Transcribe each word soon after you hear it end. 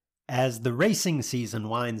As the racing season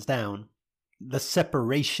winds down, the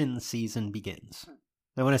separation season begins.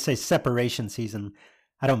 Now, when I say separation season,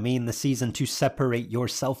 I don't mean the season to separate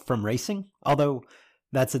yourself from racing, although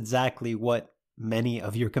that's exactly what many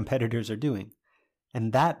of your competitors are doing.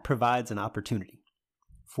 And that provides an opportunity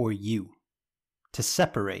for you to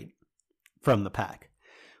separate from the pack.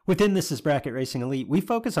 Within This Is Bracket Racing Elite, we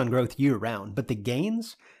focus on growth year-round, but the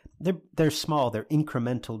gains, they're small, they're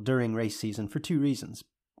incremental during race season for two reasons.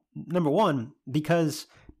 Number one, because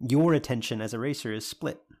your attention as a racer is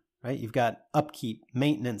split, right? You've got upkeep,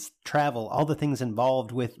 maintenance, travel, all the things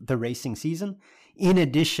involved with the racing season, in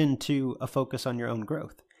addition to a focus on your own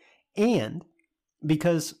growth. And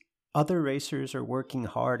because other racers are working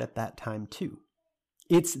hard at that time too.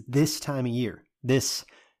 It's this time of year, this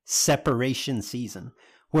separation season,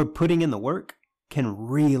 where putting in the work can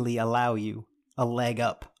really allow you a leg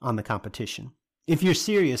up on the competition. If you're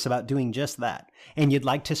serious about doing just that, and you'd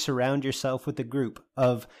like to surround yourself with a group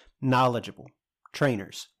of knowledgeable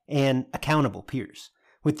trainers and accountable peers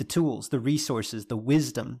with the tools, the resources, the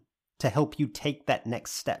wisdom to help you take that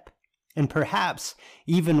next step, and perhaps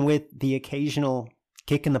even with the occasional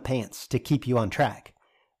kick in the pants to keep you on track,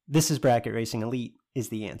 This Is Bracket Racing Elite is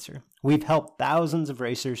the answer. We've helped thousands of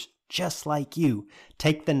racers just like you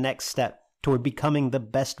take the next step toward becoming the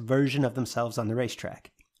best version of themselves on the racetrack.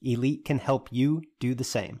 Elite can help you do the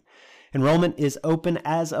same. Enrollment is open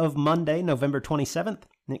as of Monday, November 27th,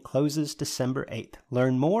 and it closes December 8th.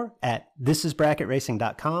 Learn more at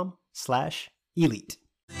thisisbracketracing.com/elite.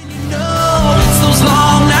 It's those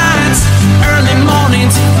long nights, early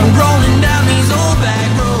mornings, rolling down these old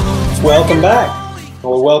back roads. Welcome back,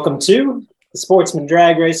 or welcome to the Sportsman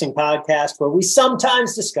Drag Racing podcast, where we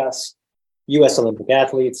sometimes discuss U.S. Olympic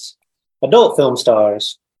athletes, adult film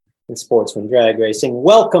stars, and sportsman drag racing.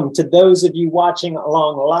 Welcome to those of you watching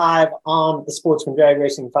along live on the Sportsman Drag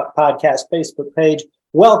Racing podcast Facebook page.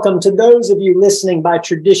 Welcome to those of you listening by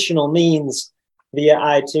traditional means via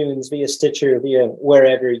iTunes, via Stitcher, via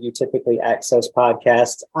wherever you typically access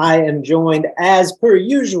podcasts. I am joined, as per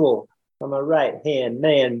usual, from my right-hand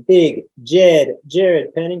man, Big Jared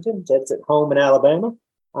Pennington. Jed's at home in Alabama.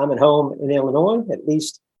 I'm at home in Illinois, at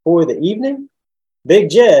least for the evening. Big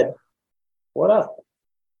Jed, what up?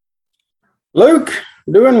 Luke,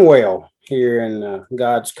 doing well here in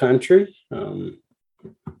God's country.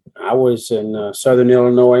 I was in Southern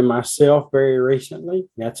Illinois myself very recently.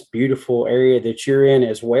 That's a beautiful area that you're in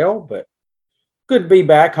as well, but good to be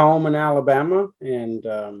back home in Alabama,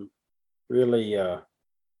 and really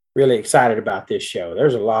excited about this show.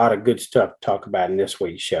 There's a lot of good stuff to talk about in this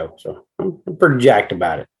week's show, so I'm pretty jacked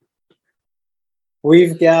about it.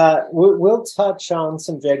 We'll touch on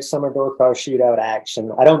some JEG Summer Door Car Shootout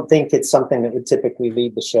action. I don't think it's something that would typically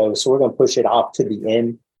lead the show, so we're going to push it off to the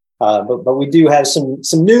end. But we do have some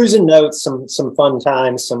news and notes, some fun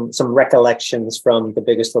times, some recollections from the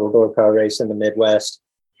biggest little door car race in the Midwest.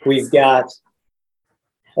 We've got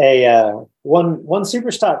a one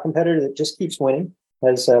super stock competitor that just keeps winning,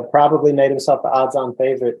 has probably made himself the odds-on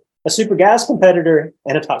favorite. A super gas competitor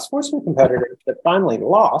and a top sportsman competitor that finally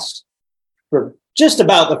lost for just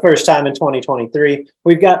about the first time in 2023.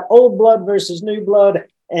 We've got old blood versus new blood,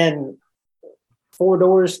 and four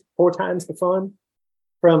doors, four times the fun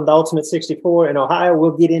from the Ultimate 64 in Ohio.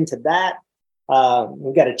 We'll get into that.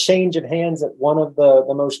 We've got a change of hands at one of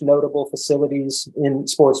the most notable facilities in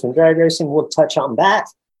sportsman drag racing. We'll touch on that.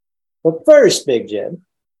 But first, Big Jed,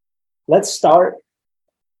 let's start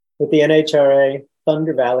with the NHRA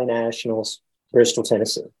Thunder Valley Nationals, Bristol,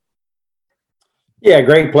 Tennessee. Yeah,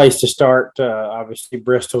 great place to start. Obviously,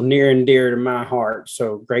 Bristol, near and dear to my heart.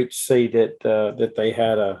 So great to see that they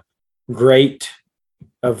had a great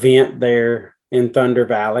event there in Thunder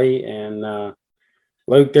Valley. And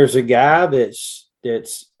Luke, there's a guy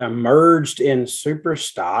that's emerged in super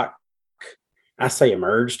stock. I say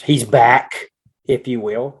emerged. He's back, if you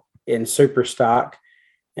will, in super stock.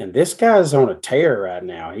 And this guy's on a tear right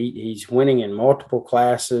now. He's winning in multiple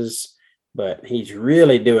classes, but he's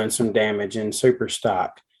really doing some damage in super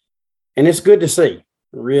stock. And it's good to see.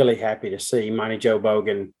 Really happy to see Monty Joe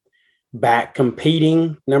Bogan back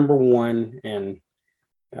competing, number one. And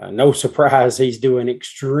no surprise, he's doing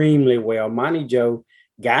extremely well. Monty Joe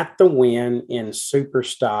got the win in super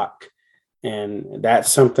stock, and that's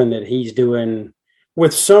something that he's doing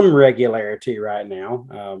with some regularity right now.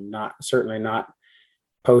 Certainly not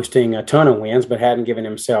posting a ton of wins, but hadn't given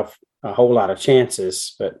himself a whole lot of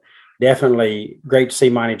chances. But definitely great to see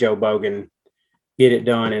Monty Joe Bogan get it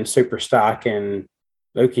done in super stock. And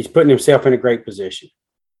Luke, he's putting himself in a great position.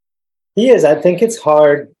 He is. I think it's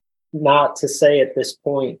hard not to say at this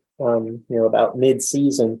point, about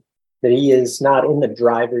mid-season, that he is not in the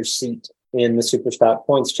driver's seat in the Superstock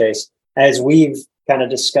points chase. As we've kind of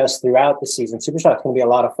discussed throughout the season, Superstock's going to be a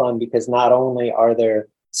lot of fun because not only are there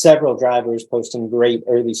several drivers posting great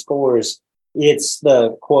early scores, it's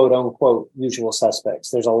the quote unquote usual suspects.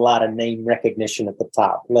 There's a lot of name recognition at the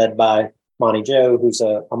top, led by Monty Joe, who's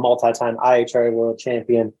a multi-time IHRA world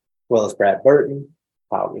champion, as well as Brad Burton,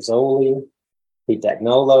 Kyle Rizzoli, Pete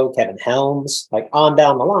Dagnolo, Kevin Helms, like on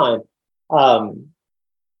down the line.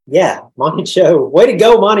 Monty Joe, way to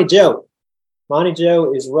go, Monty Joe. Monty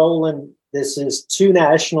Joe is rolling. This is 2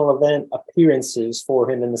 national event appearances for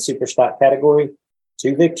him in the Superstock category,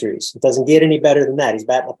 2 victories. It doesn't get any better than that. He's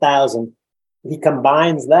batting 1,000. He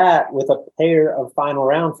combines that with a pair of final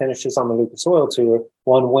round finishes on the Lucas Oil Tour,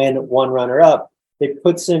 1 win, 1 runner-up. It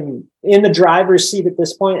puts him in the driver's seat at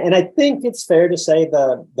this point, and I think it's fair to say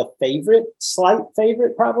the slight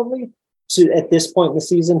favorite probably, at this point in the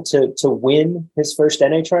season to win his first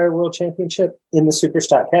NHRA World Championship in the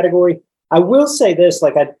Superstock category. I will say this,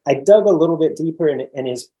 like I dug a little bit deeper, and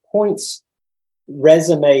his points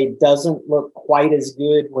resume doesn't look quite as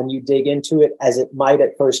good when you dig into it as it might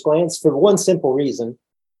at first glance, for one simple reason.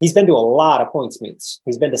 He's been to a lot of points meets.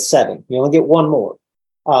 He's been to 7. You only get 1 more.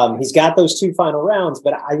 He's got those 2 final rounds,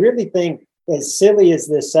 but I really think, as silly as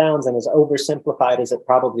this sounds and as oversimplified as it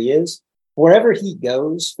probably is, wherever he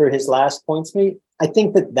goes for his last points meet, I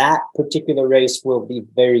think that particular race will be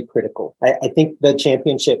very critical. I think the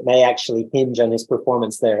championship may actually hinge on his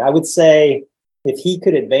performance there. I would say if he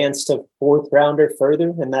could advance to 4th rounder further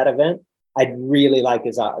in that event, I'd really like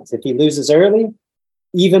his odds. If he loses early,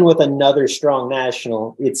 even with another strong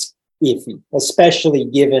national, it's iffy, especially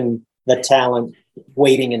given the talent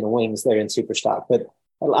waiting in the wings there in Superstock. But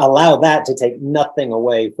allow that to take nothing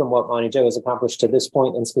away from what Monty Joe has accomplished to this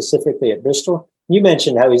point, and specifically at Bristol. You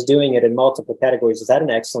mentioned how he's doing it in multiple categories. He's had an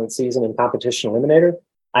excellent season in competition eliminator.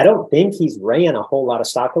 I don't think he's ran a whole lot of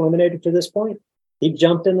stock eliminator to this point. He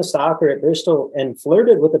jumped in the stocker at Bristol and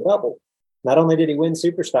flirted with a double. Not only did he win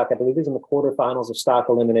Superstock, I believe he's in the quarterfinals of stock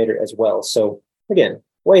eliminator as well. So again,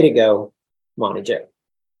 way to go, Monty Joe.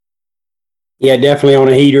 Yeah, definitely on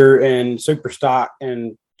a heater and Superstock,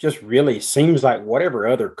 and just really seems like whatever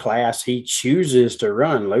other class he chooses to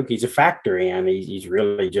run, Luke, he's a factor in. He's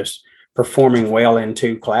really just performing well in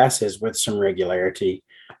 2 classes with some regularity.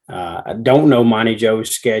 I don't know Monty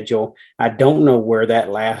Joe's schedule. I don't know where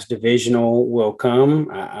that last divisional will come.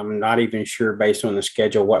 I'm not even sure, based on the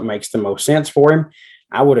schedule, what makes the most sense for him.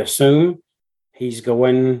 I would assume he's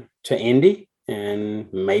going to Indy,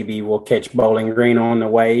 and maybe we'll catch Bowling Green on the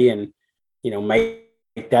way and,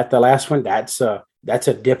 make that the last one. That's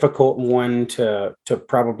a difficult one to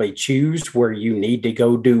probably choose, where you need to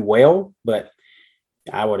go do well, but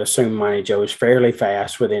I would assume Monty Joe is fairly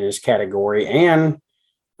fast within his category, and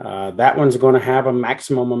that one's going to have a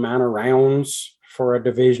maximum amount of rounds for a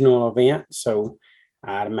divisional event. So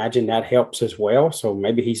I'd imagine that helps as well. So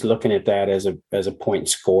maybe he's looking at that as a point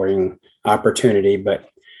scoring opportunity, but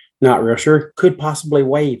not real sure. Could possibly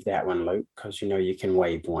waive that one, Luke, because you can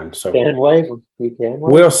waive one. So you can waive.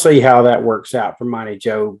 We'll see how that works out for Monty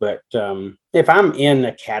Joe. But if I'm in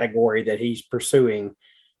the category that he's pursuing,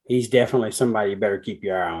 he's definitely somebody you better keep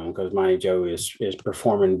your eye on, because Monty Joe is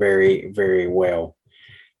performing very, very well.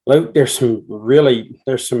 Luke, there's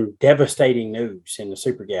some devastating news in the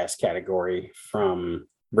super gas category from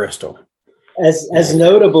Bristol. As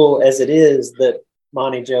notable as it is that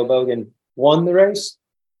Monty Joe Bogan won the race,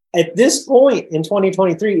 at this point in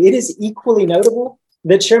 2023, it is equally notable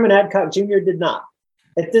that Sherman Adcock Jr. did not.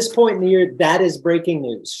 At this point in the year, that is breaking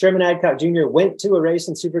news. Sherman Adcock Jr. went to a race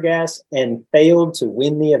in Supergas and failed to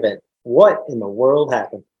win the event. What in the world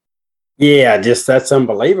happened? Yeah, just that's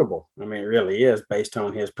unbelievable. I mean, it really is, based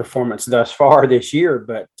on his performance thus far this year.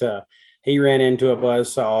 But he ran into a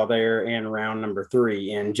buzzsaw there in round number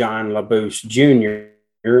 3 in John LaBouche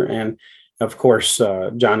Jr. And of course,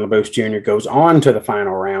 John LaBouche Jr. goes on to the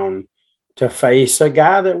final round to face a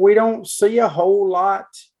guy that we don't see a whole lot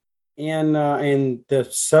in the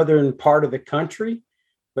southern part of the country.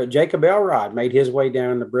 But Jacob Elrod made his way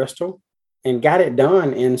down to Bristol and got it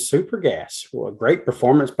done in Supergas. Well, a great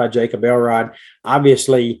performance by Jacob Elrod.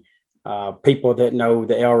 Obviously, people that know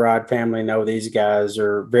the Elrod family know these guys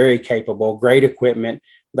are very capable, great equipment.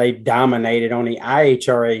 They've dominated on the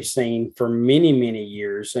IHRA scene for many, many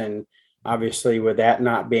years. And obviously, with that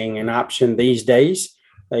not being an option these days,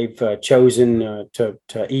 they've chosen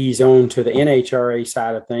to ease on to the NHRA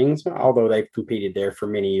side of things, although they've competed there for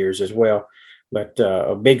many years as well. But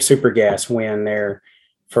a big Supergas win there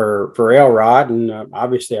for Elrod, and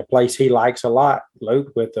obviously a place he likes a lot,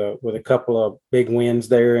 Luke, with a couple of big wins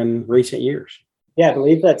there in recent years. Yeah, I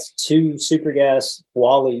believe that's 2 Super Gas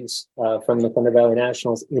Wallies from the Thunder Valley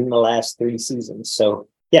Nationals in the last 3 seasons. So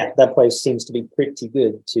yeah, that place seems to be pretty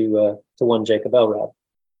good to one Jacob Elrod.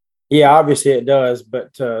 Yeah, obviously it does,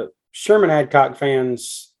 but Sherman Adcock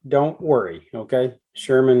fans, don't worry, okay?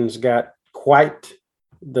 Sherman's got quite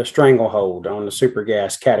the stranglehold on the super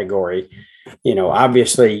gas category. You know,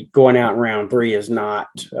 obviously going out in round 3 is not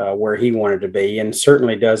where he wanted to be, and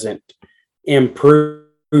certainly doesn't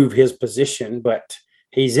improve his position, but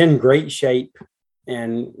he's in great shape.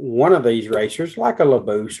 And one of these racers, like a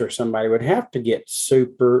LaBouse or somebody, would have to get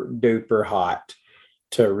super duper hot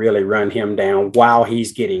to really run him down while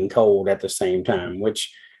he's getting cold at the same time,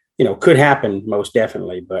 which, you know, could happen most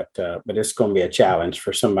definitely, but it's going to be a challenge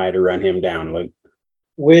for somebody to run him down, Luke.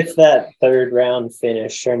 With that 3rd round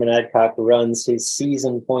finish, Sherman Adcock runs his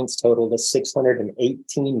season points total to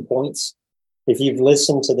 618 points. If you've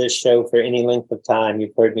listened to this show for any length of time,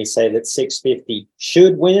 you've heard me say that 650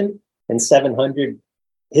 should win and 700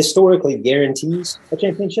 historically guarantees a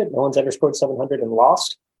championship. No one's ever scored 700 and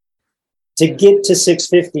lost. To get to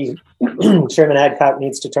 650, Sherman Adcock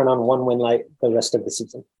needs to turn on 1 win light the rest of the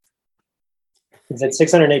season. He's at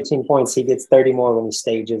 618 points. He gets 30 more when he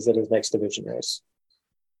stages at his next division race.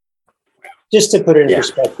 Just to put it in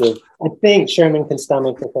perspective, I think Sherman can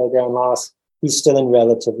stomach the 3rd round loss. He's still in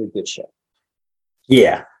relatively good shape.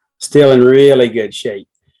 Yeah, still in really good shape.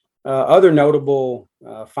 Other notable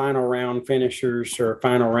final round finishers or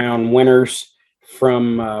final round winners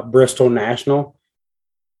from Bristol National.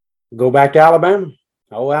 Go back to Alabama.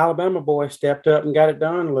 Oh, Alabama boy stepped up and got it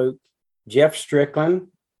done, Luke. Jeff Strickland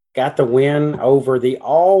got the win over the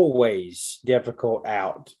always difficult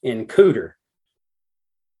out in Cooter.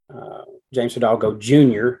 James Hidalgo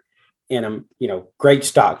Jr. in a great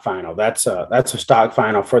stock final. That's a stock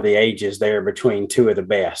final for the ages there between 2 of the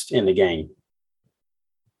best in the game.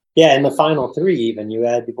 Yeah, in the final 3 even, you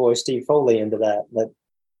add your boy Steve Foley into that. But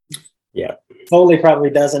yeah, Foley probably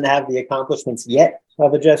doesn't have the accomplishments yet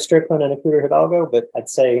of a Jeff Strickland and a Cooter Hidalgo, but I'd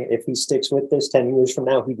say if he sticks with this 10 years from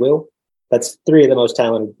now, he will. That's 3 of the most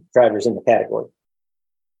talented drivers in the category.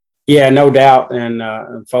 Yeah, no doubt.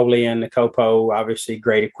 And Foley and the Copo, obviously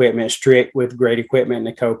great equipment. Strick with great equipment in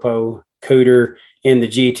the Copo. Cooter in the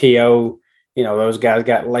GTO. You know, those guys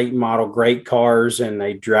got late model great cars and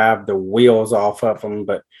they drive the wheels off of them.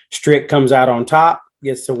 But Strick comes out on top,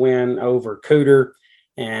 gets the win over Cooter,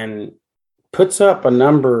 and puts up a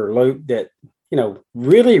number, Luke, that, you know,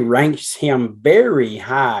 really ranks him very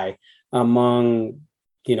high among,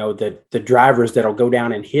 you know, the drivers that'll go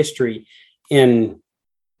down in history in,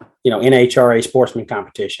 you know, NHRA sportsman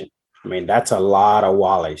competition. I mean, that's a lot of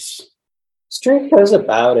Wallies. Strick goes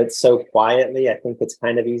about it so quietly, I think it's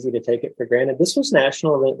kind of easy to take it for granted. This was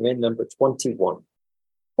national event win number 21.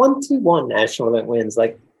 21 national event wins.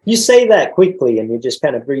 Like, you say that quickly and you just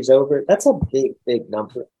kind of breeze over it. That's a big, big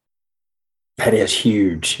number. That is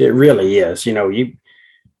huge. It really is. You know,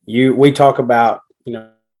 we talk about, you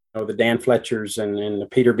know, the Dan Fletchers and the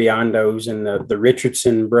Peter Biondos and the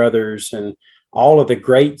Richardson brothers and all of the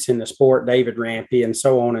greats in the sport, David Rampy and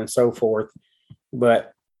so on and so forth.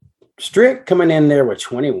 But Strick coming in there with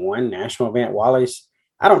 21 national event Wallies,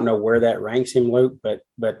 I don't know where that ranks him, Luke, but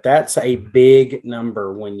that's a big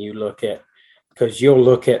number when you look at, because you'll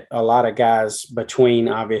look at a lot of guys between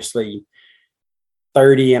obviously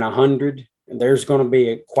 30 and 100. And there's going to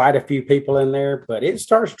be quite a few people in there, but it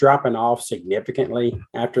starts dropping off significantly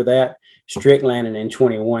after that. Strick landing in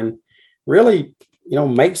 21 really, you know,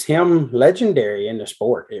 makes him legendary in the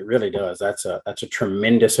sport. It really does. That's a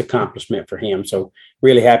tremendous accomplishment for him. So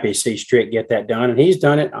really happy to see Strick get that done. And he's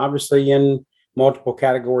done it obviously in multiple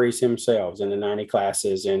categories himself, in the 90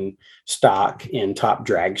 classes, in stock, in top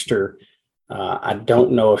dragster. I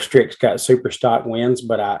don't know if Strick's got super stock wins,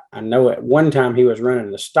 but I know at one time he was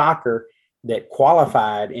running the stocker that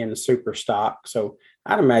qualified in super stock. So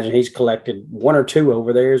I'd imagine he's collected 1 or 2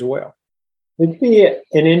 over there as well. It'd be an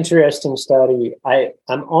interesting study.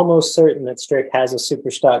 I'm almost certain that Strick has a super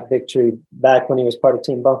stock victory back when he was part of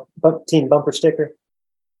Team Bumper Sticker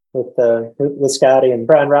with Scotty and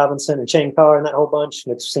Brian Robinson and Shane Carr and that whole bunch,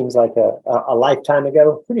 which seems like a lifetime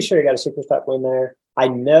ago. Pretty sure he got a super stock win there. I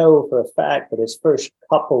know for a fact that his first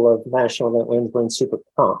couple of national event wins were in super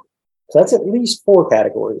comp. So that's at least 4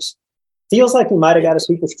 categories. Feels like he might have got a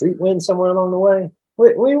super street win somewhere along the way.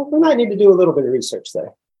 We might need to do a little bit of research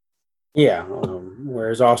there. Yeah,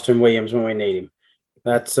 where's Austin Williams when we need him?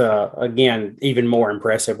 That's, again, even more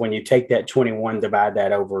impressive when you take that 21, divide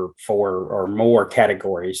that over 4 or more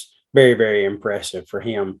categories. Very, very impressive for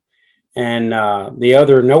him. And the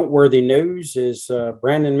other noteworthy news is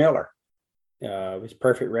Brandon Miller. His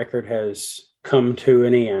perfect record has come to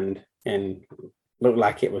an end. And looked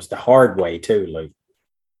like it was the hard way too, Luke.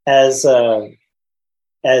 As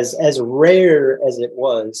rare as it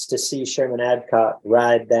was to see Sherman Adcock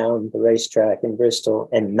ride down the racetrack in Bristol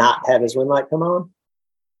and not have his win light come on,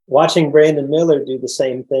 watching Brandon Miller do the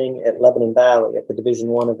same thing at Lebanon Valley at the Division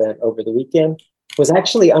I event over the weekend was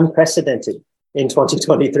actually unprecedented in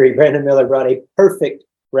 2023. Brandon Miller brought a perfect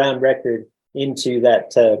round record into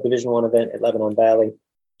that Division I event at Lebanon Valley,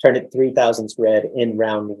 turned it 3,000s red in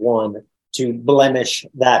round one to blemish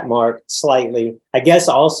that mark slightly. I guess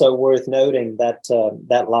also worth noting that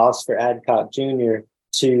that loss for Adcock Jr.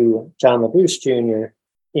 to John LaBouche Jr.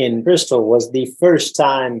 in Bristol was the first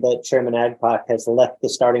time that Sherman Adcock has left the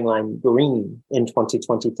starting line green in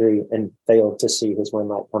 2023 and failed to see his win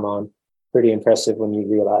light come on. Pretty impressive when you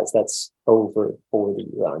realize that's over 40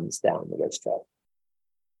 runs down the racetrack.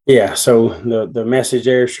 Yeah, so the message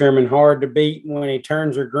there, Sherman hard to beat when he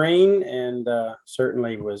turns her green, and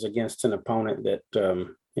certainly was against an opponent that,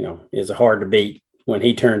 is hard to beat when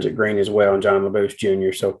he turns it green as well, and John LaBouche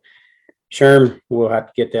Jr. So Sherm, we'll have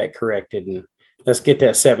to get that corrected, and let's get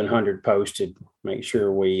that 700 posted. Make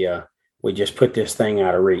sure we just put this thing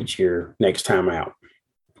out of reach here next time out.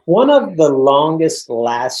 One of the longest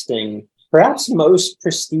lasting, perhaps most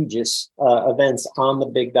prestigious events on the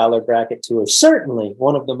Big Dollar Bracket Tour. Certainly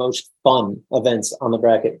one of the most fun events on the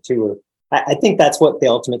Bracket Tour. I think that's what the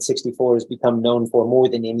Ultimate 64 has become known for more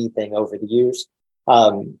than anything over the years.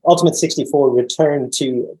 Ultimate 64 returned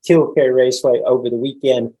to Killcare Raceway over the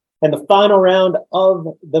weekend. And the final round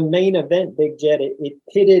of the main event, Big Jet, it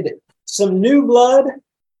pitted some new blood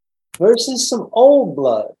versus some old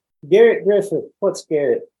blood. Garrett Griffith, what's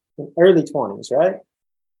Garrett? In early 20s, right?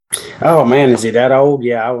 Oh man, is he that old?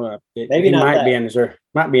 Yeah, Maybe he not might that.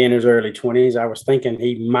 be in his early 20s. I was thinking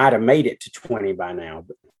he might have made it to 20 by now.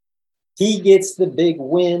 But he gets the big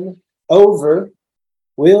win over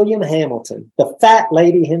William Hamilton, the fat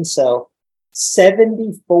lady himself,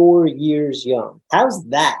 74 years young. How's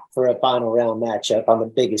that for a final round matchup on the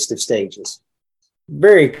biggest of stages?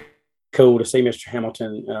 Very cool to see Mr.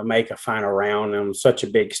 Hamilton make a final round on such a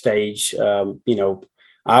big stage.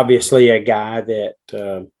 Obviously a guy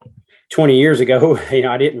that 20 years ago,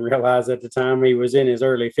 I didn't realize at the time he was in his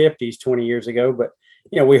early 50s 20 years ago, but,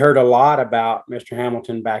 we heard a lot about Mr.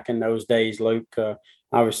 Hamilton back in those days, Luke.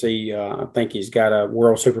 Obviously, I think he's got a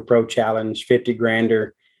World Super Pro Challenge, 50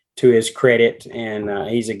 grander to his credit. And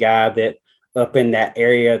he's a guy that up in that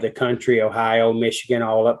area of the country, Ohio, Michigan,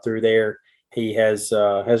 all up through there, he has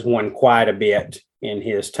won quite a bit in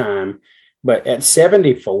his time. But at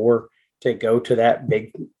 74, to go to that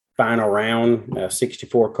big final round,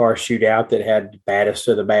 64 car shootout that had the baddest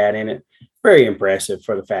of the bad in it. Very impressive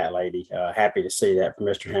for the fat lady. Happy to see that from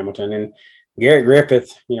Mr. Hamilton. And Garrett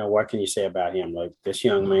Griffith, what can you say about him? Like, this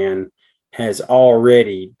young man has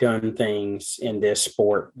already done things in this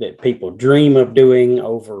sport that people dream of doing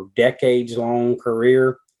over decades long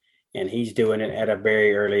career. And he's doing it at a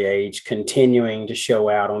very early age, continuing to show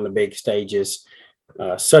out on the big stages.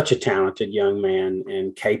 Such a talented young man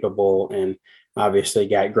and capable, and obviously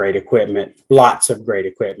got great equipment, lots of great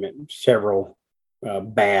equipment, several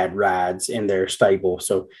bad rides in their stable.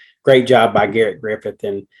 So great job by Garrett Griffith.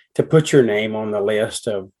 And to put your name on the list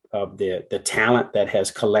of the talent that has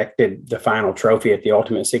collected the final trophy at the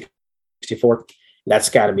Ultimate 64, that's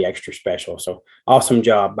got to be extra special. So awesome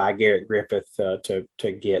job by Garrett Griffith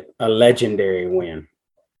to get a legendary win.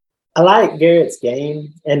 I like Garrett's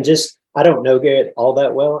game, and I don't know Garrett all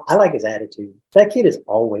that well. I like his attitude. That kid is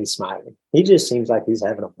always smiling. He just seems like he's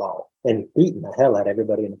having a ball and beating the hell out of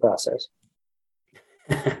everybody in the process.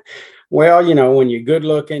 Well, when you're good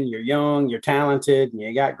looking, you're young, you're talented, and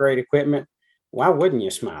you got great equipment, why wouldn't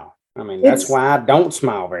you smile? I mean, that's why I don't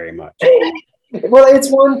smile very much. Well,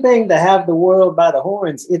 it's one thing to have the world by the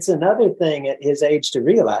horns. It's another thing at his age to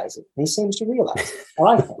realize it. He seems to realize it. I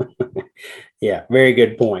like that. Yeah, very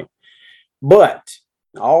good point. But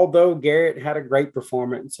although Garrett had a great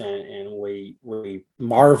performance and we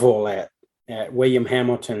marvel at William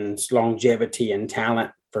Hamilton's longevity and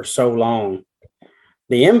talent for so long,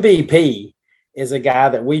 the MVP is a guy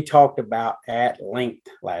that we talked about at length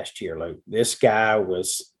last year, Luke. This guy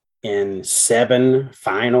was in 7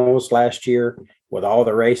 finals last year with all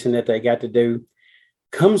the racing that they got to do,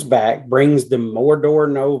 comes back, brings the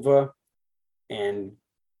Mordor Nova, and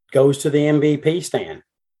goes to the MVP stand.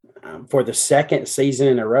 For the second season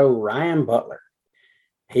in a row, Ryan Butler.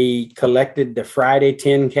 He collected the Friday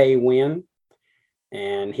 10K win,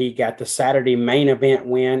 and he got the Saturday main event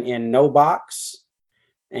win in no box,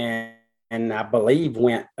 and I believe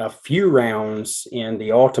went a few rounds in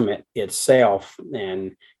the Ultimate itself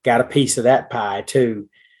and got a piece of that pie too.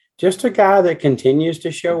 Just a guy that continues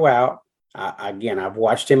to show out, Again, I've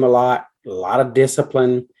watched him a lot of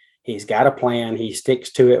discipline. He's got a plan. He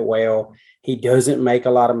sticks to it well. He doesn't make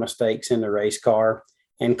a lot of mistakes in the race car,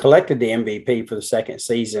 and collected the MVP for the second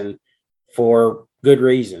season for good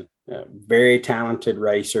reason. Very talented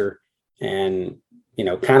racer, and,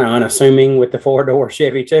 kind of unassuming with the 4-door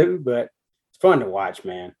Chevy too, but it's fun to watch,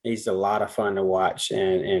 man. He's a lot of fun to watch,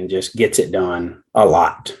 and just gets it done a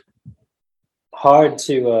lot. Hard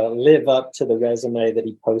to live up to the resume that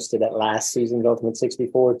he posted at last season's Ultimate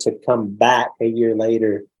 64 to come back a year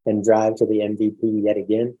later and drive to the MVP yet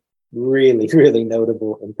again. Really, really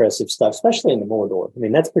notable, impressive stuff, especially in the Mordor. I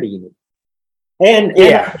mean, that's pretty unique. And on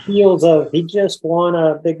the heels of, he just won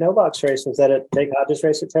a big no box race. Was that a big Hodges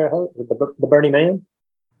race at Terre Haute with the Bernie Man?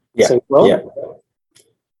 Yeah, so,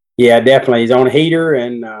 yeah, definitely. He's on a heater,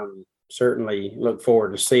 and certainly look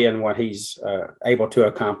forward to seeing what he's able to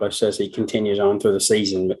accomplish as he continues on through the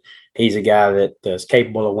season. But he's a guy that is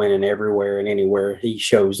capable of winning everywhere and anywhere he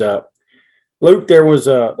shows up. Luke, there was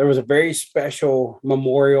a very special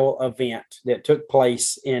memorial event that took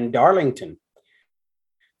place in Darlington.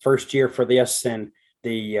 First year for this, and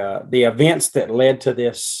the events that led to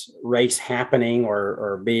this race happening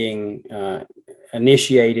or being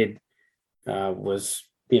initiated was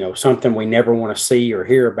something we never want to see or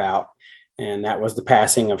hear about, and that was the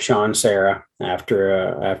passing of Sean Serra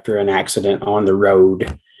after an accident on the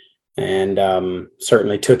road, and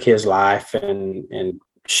certainly took his life and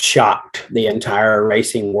shocked the entire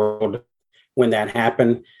racing world when that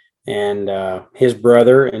happened. And his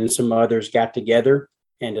brother and some others got together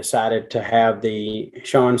and decided to have the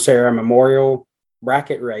Sean Serra Memorial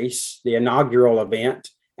bracket race, the inaugural event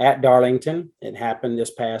at Darlington. It happened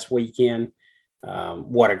this past weekend.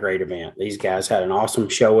 What a great event. These guys had an awesome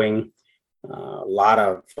showing. A lot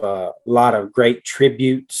of great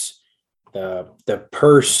tributes. The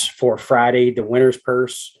purse for Friday, the winner's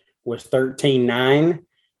purse, was $13,900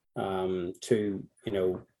 to,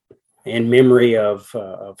 in memory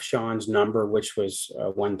of Sean's number, which was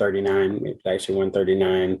 139. It's actually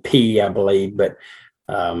 139P, I believe, but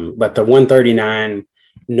the 139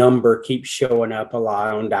 number keeps showing up a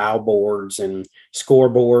lot on dial boards and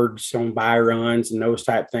scoreboards on buy runs and those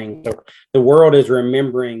type things. So the world is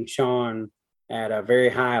remembering Sean at a very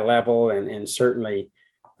high level, and certainly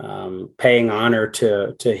paying honor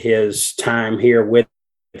to his time here with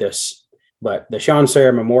us. But the Sean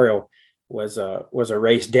Serra Memorial was a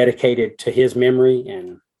race dedicated to his memory,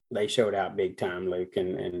 and they showed out big time, Luke,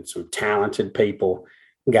 and some talented people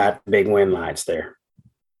got big win lights there.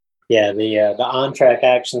 Yeah, the on-track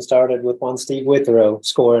action started with one Steve Withrow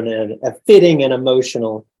scoring a fitting and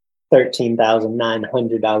emotional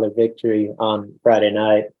 $13,900 victory on Friday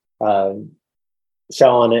night.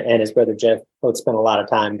 Sean and his brother Jeff both spent a lot of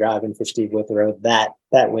time driving for Steve Withrow. That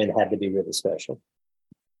win had to be really special.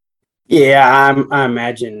 Yeah, I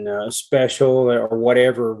imagine special, or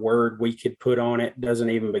whatever word we could put on it, doesn't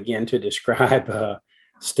even begin to describe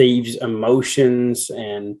Steve's emotions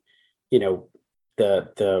and,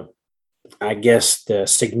 the I guess the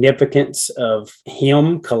significance of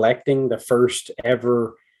him collecting the first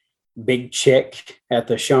ever big check at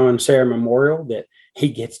the Sean Serra Memorial that he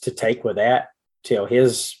gets to take with that till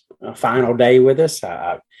his final day with us.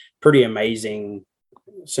 Pretty amazing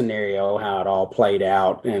scenario how it all played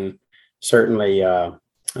out, and certainly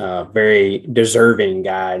very deserving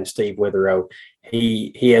guy in Steve Withrow.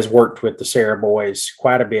 He has worked with the Serra boys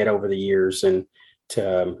quite a bit over the years, and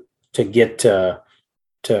to get to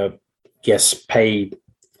pay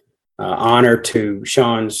honor to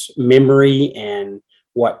Sean's memory and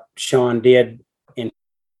what Sean did in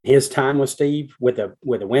his time with Steve with a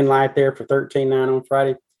win light there for 13-9 on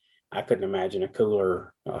Friday. I couldn't imagine a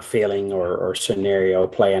cooler feeling or scenario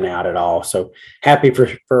playing out at all. So happy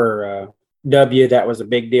for W. That was a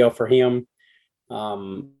big deal for him.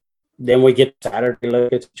 Then we get Saturday,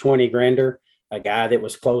 look at 20 grander, a guy that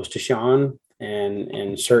was close to Sean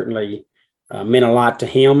and certainly meant a lot to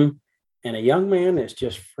him. And a young man that's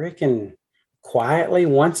just freaking quietly,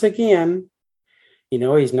 once again,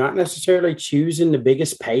 he's not necessarily choosing the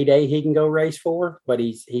biggest payday he can go race for, but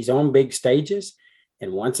he's on big stages.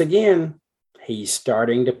 And once again, he's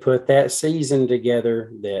starting to put that season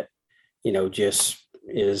together that, just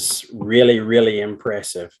is really, really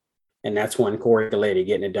impressive. And that's one Corey Galletti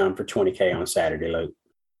getting it done for $20K on Saturday, Luke.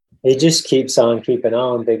 He just keeps on keeping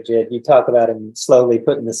on, Big Jed. You talk about him slowly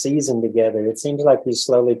putting the season together. It seems like he's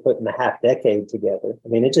slowly putting the half decade together. I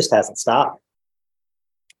mean, it just hasn't stopped.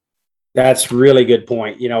 That's a really good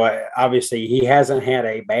point. Obviously he hasn't had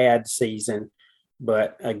a bad season,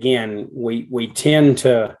 but again, we tend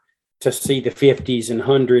to see the 50s and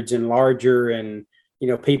hundreds and larger and,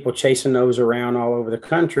 people chasing those around all over the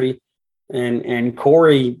country. And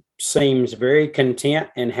Corey seems very content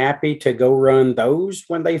and happy to go run those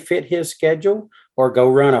when they fit his schedule, or go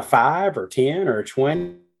run a 5 or 10 or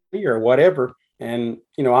 20 or whatever. And,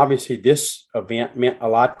 obviously this event meant a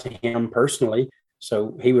lot to him personally.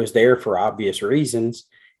 So he was there for obvious reasons.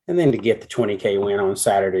 And then to get the 20K win on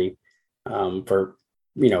Saturday for,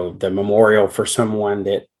 the memorial for someone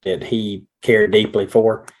that he cared deeply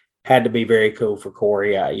for, had to be very cool for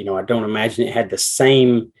Corey. I don't imagine it had the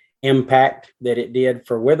same impact that it did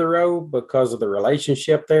for Witherow because of the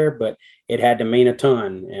relationship there, but it had to mean a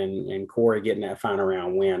ton. And Corey getting that final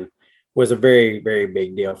round win was a very, very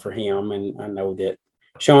big deal for him. And I know that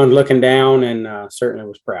Sean looking down and certainly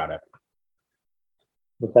was proud of it.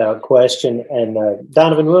 Without question. And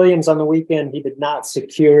Donovan Williams on the weekend, he did not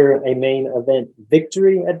secure a main event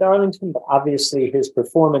victory at Darlington, but obviously his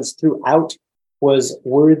performance throughout was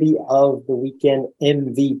worthy of the weekend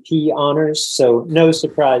MVP honors. So no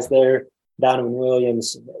surprise there. Donovan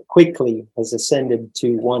Williams quickly has ascended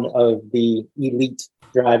to one of the elite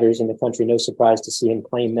drivers in the country. No surprise to see him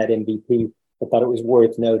claim that MVP. I thought it was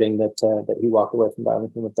worth noting that he walked away from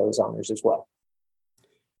Darlington with those honors as well.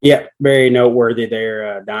 Yeah, very noteworthy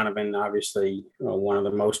there. Donovan, obviously one of the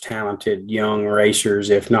most talented young racers,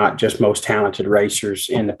 if not just most talented racers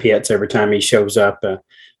in the pits every time he shows up.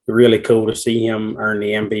 Really cool to see him earn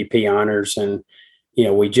the MVP honors. And,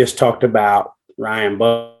 we just talked about Ryan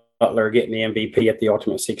Butler getting the MVP at the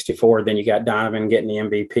Ultimate 64. Then you got Donovan getting the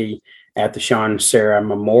MVP at the Sean Serra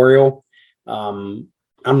Memorial.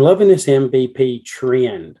 I'm loving this MVP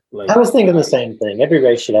trend. I was thinking the same thing. Every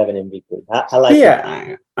race should have an MVP. I like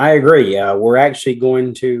that. I agree. We're actually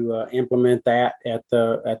going to implement that at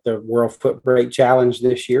the World Foot Brake Challenge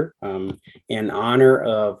this year in honor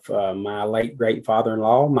of my late great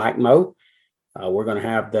father-in-law, Mike Moe. We're going to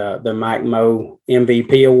have the Mike Moe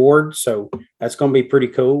MVP award, so that's going to be pretty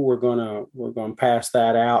cool. We're going to pass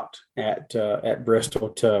that out at Bristol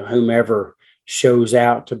to whomever shows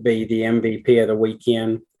out to be the MVP of the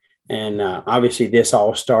weekend. And obviously this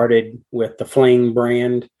all started with the Fling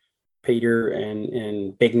brand. Peter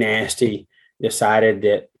and Big Nasty decided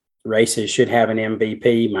that races should have an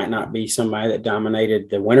MVP. Might not be somebody that dominated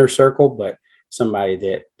the winner's circle, but somebody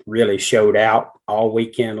that really showed out all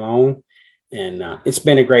weekend long. And it's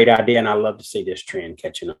been a great idea, and I love to see this trend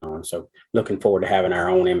catching on. So looking forward to having our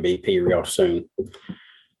own MVP real soon.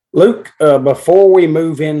 Luke, before we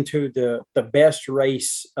move into the best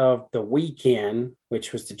race of the weekend,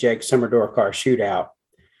 which was the Jake Summer Door Car Shootout,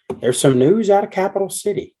 there's some news out of Capital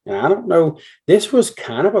City. And I don't know, this was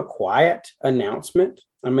kind of a quiet announcement.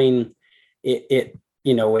 I mean, it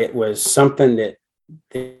was something that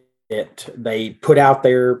they put out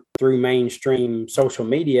there through mainstream social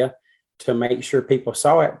media to make sure people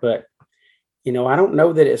saw it. But, I don't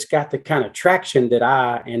know that it's got the kind of traction that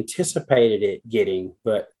I anticipated it getting,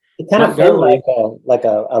 but it kind of felt like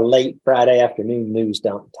a late Friday afternoon news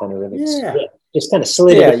dump kind of release. Yeah. Just kind of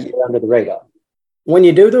slid under the radar. When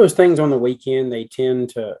you do those things on the weekend, they tend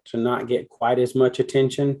to not get quite as much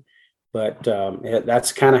attention, but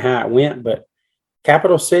that's kind of how it went. But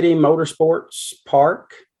Capital City Motorsports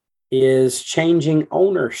Park is changing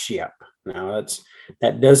ownership. Now,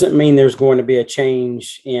 that doesn't mean there's going to be a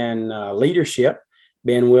change in leadership.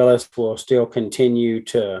 Ben Willis will still continue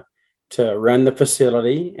to run the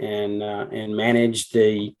facility and manage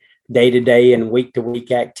the day-to-day and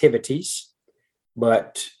week-to-week activities.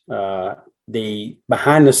 But the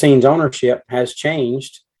behind-the-scenes ownership has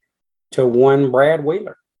changed to one Brad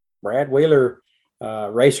Wheeler. Brad Wheeler,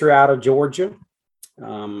 racer out of Georgia.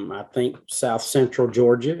 I think South Central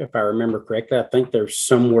Georgia, if I remember correctly. I think they're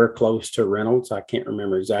somewhere close to Reynolds. I can't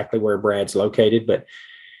remember exactly where Brad's located, but,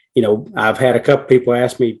 I've had a couple people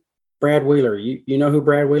ask me, Brad Wheeler, you know who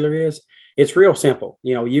Brad Wheeler is? It's real simple.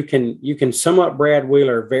 You can sum up Brad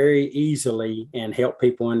Wheeler very easily and help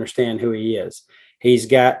people understand who he is. He's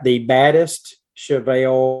got the baddest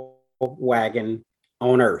Chevelle wagon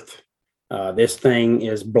on earth. This thing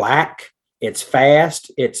is black. It's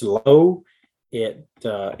fast. It's low. It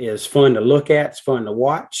is fun to look at. It's fun to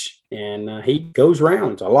watch. And he goes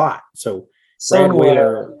rounds a lot. So Brad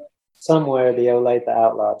Wheeler... Somewhere the Olathe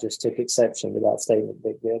Outlaw just took exception to that statement,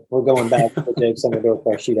 Big Good. We're going back to the Jake Summer Door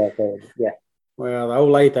Car Shootout there. Yeah. Well, the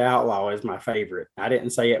Olathe Outlaw is my favorite. I didn't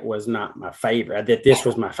say it was not my favorite. That this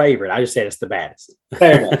was my favorite. I just said it's the baddest.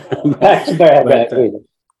 Fair enough. Back to Brad Wheeler.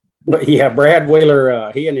 But yeah, Brad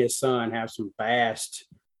Wheeler, he and his son have some fast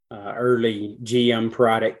early GM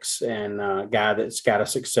products, and a guy that's got a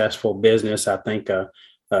successful business, I think a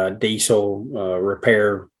diesel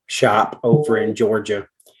repair shop over in Georgia.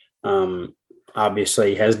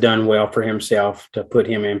 Obviously has done well for himself to put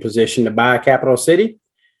him in position to buy Capital City.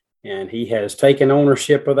 and he has taken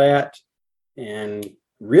ownership of that, and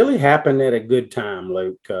really happened at a good time,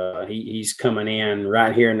 Luke. He's coming in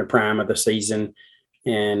right here in the prime of the season,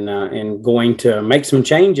 and going to make some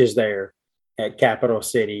changes there at Capital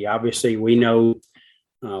City. Obviously, we know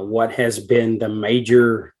what has been the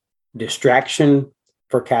major distraction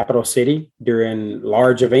for Capital City during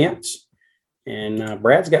large events, and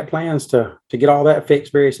Brad's got plans to get all that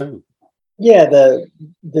fixed very soon. Yeah,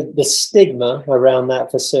 the stigma around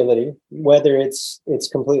that facility, whether it's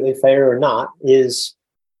completely fair or not, is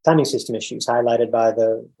timing system issues highlighted by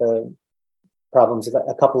the problems of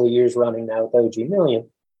a couple of years running now with OG Million.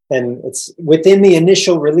 And it's within the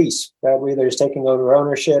initial release, Brad Wheeler's taking over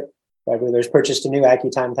ownership. Brad Wheeler's purchased a new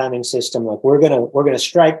AccuTime timing system. Like we're gonna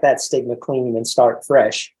strike that stigma clean and start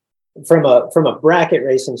fresh. From a bracket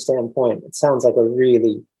racing standpoint, it sounds like a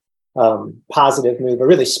really positive move, a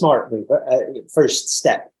really smart move, first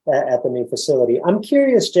step at the new facility. I'm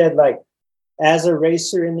curious, Jed, like as a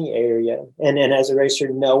racer in the area, and as a racer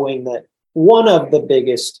knowing that one of the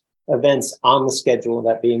biggest events on the schedule,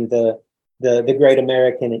 that being the Great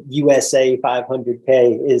American USA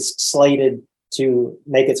 500K, is slated to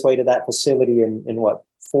make its way to that facility in what,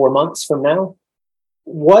 4 months from now?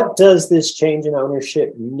 What does this change in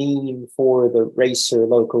ownership mean for the racer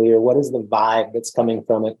locally, or what is the vibe that's coming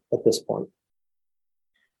from it at this point?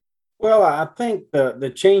 Well, I think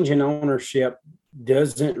the change in ownership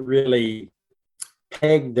doesn't really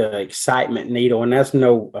peg the excitement needle, and that's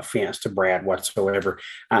no offense to Brad whatsoever.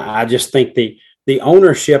 I just think the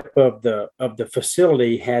ownership of the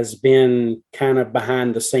facility has been kind of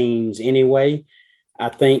behind the scenes anyway. I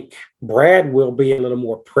think Brad will be a little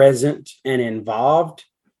more present and involved,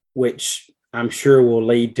 which I'm sure will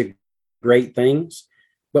lead to great things.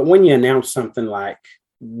 But when you announce something like,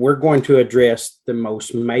 we're going to address the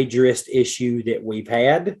most majorest issue that we've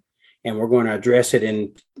had, and we're going to address it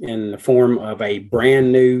in the form of a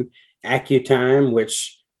brand new AccuTime,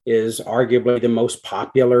 which is arguably the most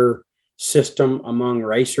popular system among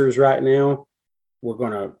racers right now. We're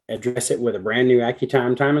going to address it with a brand new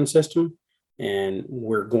AccuTime timing system. And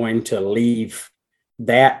we're going to leave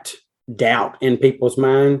that doubt in people's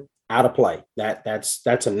mind out of play. That's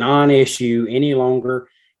a non-issue any longer.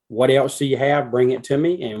 What else do you have? Bring it to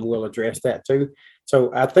me, and we'll address that too.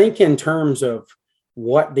 So I think in terms of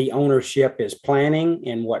what the ownership is planning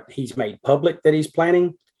and what he's made public that he's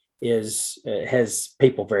planning has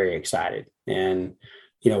people very excited. And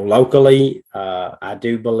locally, I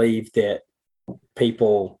do believe that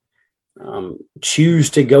people choose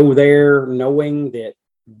to go there knowing that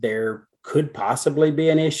there could possibly be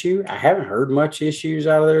an issue. I haven't heard much issues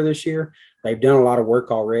out of there this year. They've done a lot of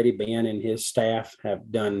work already. Ben and his staff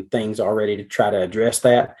have done things already to try to address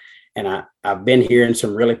that. And I've been hearing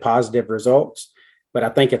some really positive results, but I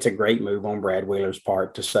think it's a great move on Brad Wheeler's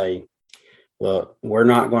part to say, look, we're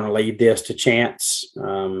not going to leave this to chance.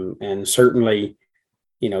 And certainly,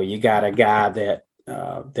 you got a guy that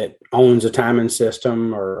owns a timing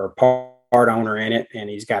system or part owner in it, and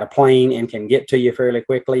he's got a plane and can get to you fairly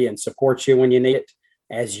quickly and support you when you need it,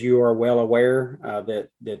 as you are well aware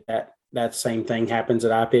that same thing happens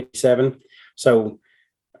at I-57. So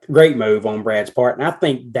great move on Brad's part. And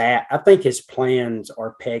I think his plans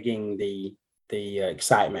are pegging the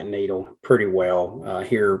excitement needle pretty well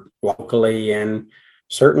here locally, and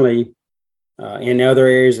certainly in other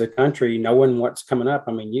areas of the country, knowing what's coming up.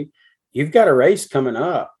 I mean, you've got a race coming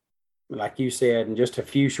up, like you said, in just a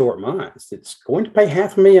few short months. It's going to pay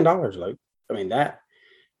 $500,000, Luke. I mean,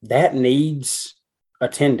 that needs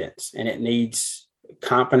attendance, and it needs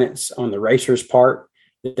confidence on the racer's part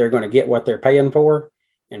that they're going to get what they're paying for.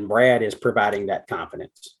 And Brad is providing that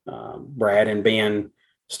confidence. Brad and Ben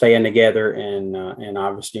staying together and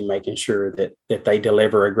obviously making sure that they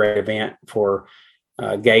deliver a great event for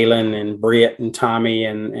Galen and Britt and Tommy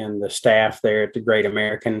and the staff there at the Great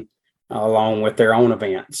American, along with their own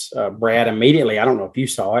events. Brad immediately, I don't know if you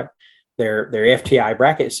saw it, their FTI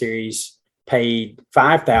bracket series paid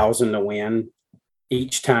 $5,000 to win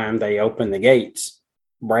each time they opened the gates.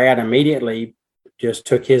 Brad immediately just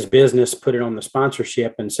took his business, put it on the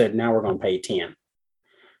sponsorship, and said, now we're going to pay 10.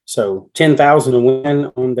 So $10,000 to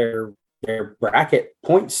win on their bracket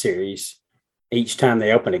point series each time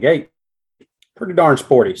they open a gate. Pretty darn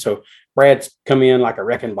sporty. So Brad's come in like a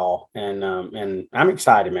wrecking ball, and I'm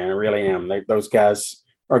excited, man. I really am. Those guys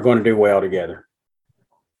are going to do well together.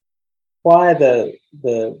 Why the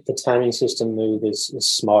timing system move is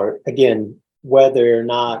smart. Again, whether or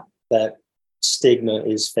not that stigma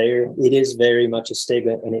is fair, it is very much a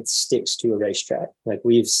stigma, and it sticks to a racetrack. Like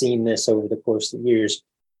we've seen this over the course of years.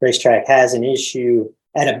 Racetrack has an issue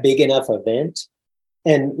at a big enough event,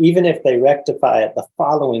 And even if they rectify it the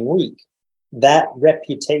following week, that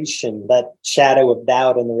reputation, that shadow of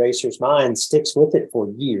doubt in the racer's mind sticks with it for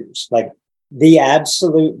years. Like, the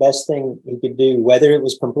absolute best thing he could do, whether it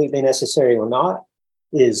was completely necessary or not,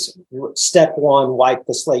 is step one, wipe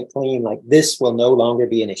the slate clean. Like, this will no longer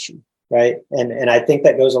be an issue, right? And I think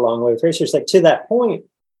that goes a long way with racers. Like, to that point,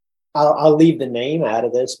 I'll leave the name out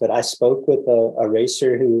of this, but I spoke with a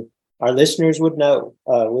racer who our listeners would know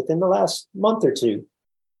within the last month or two.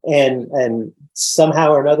 And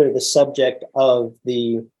somehow or another, the subject of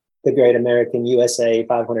the Great American USA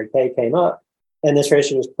 500K came up. And this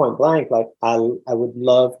racer was point blank, like, I would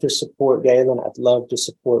love to support Galen. I'd love to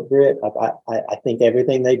support Britt. I think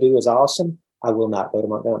everything they do is awesome. I will not go to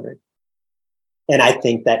Montgomery. And I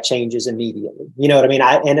think that changes immediately. You know what I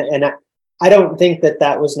mean? I don't think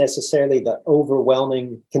that was necessarily the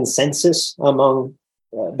overwhelming consensus among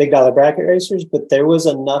big dollar bracket racers, but there was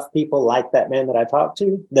enough people like that man that I talked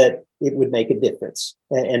to that it would make a difference.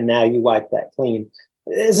 And now you wipe that clean.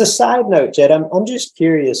 As a side note, Jed, I'm just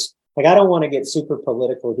curious. Like, I don't want to get super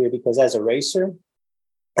political here, because as a racer,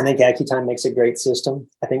 I think AccuTime makes a great system.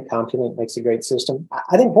 I think Compulent makes a great system.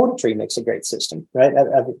 I think Portatree makes a great system, right?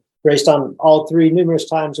 I've raced on all three numerous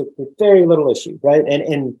times with very little issue, right?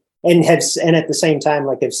 And at the same time,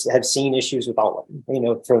 like, have seen issues with all of them, you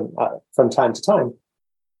know, from time to time.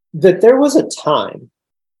 That there was a time,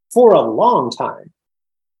 for a long time,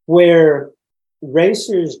 where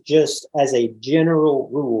racers, just as a general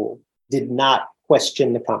rule, did not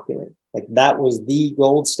question the Compulent. Like, that was the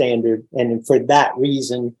gold standard. And for that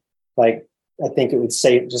reason, like, I think it would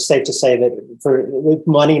safe to say that with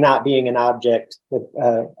money not being an object,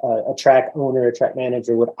 that a track owner, a track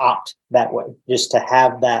manager would opt that way, just to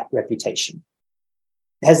have that reputation.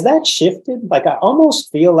 Has that shifted? Like, I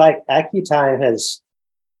almost feel like AccuTime has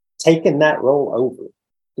taken that role over.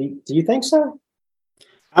 Do you think so?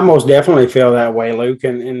 I most definitely feel that way, Luke.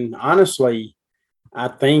 And honestly, I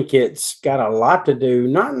think it's got a lot to do,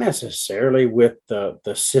 not necessarily with the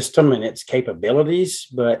system and its capabilities,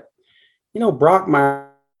 but, you know,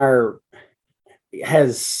 Brockmeyer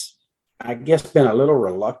has, I guess, been a little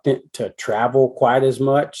reluctant to travel quite as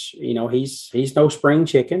much. You know, he's no spring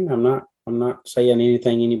chicken. I'm not saying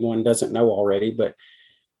anything anyone doesn't know already, but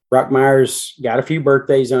Brockmeyer's got a few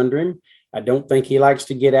birthdays under him. I don't think he likes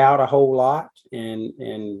to get out a whole lot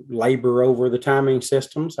and labor over the timing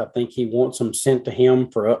systems. I think he wants them sent to him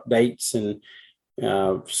for updates and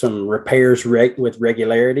some repairs with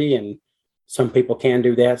regularity. And some people can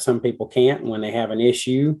do that. Some people can't. And when they have an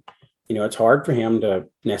issue, you know, it's hard for him to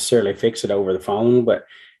necessarily fix it over the phone. But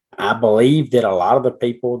I believe that a lot of the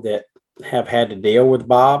people that have had to deal with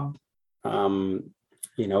Bob, you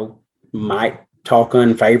know, might talk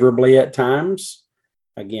unfavorably at times.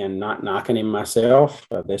 Again, not knocking him myself.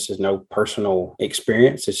 This is no personal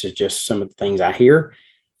experience. This is just some of the things I hear.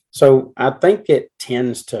 So I think it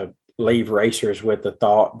tends to leave racers with the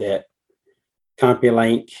thought that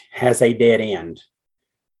CompuLink has a dead end.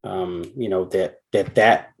 You know,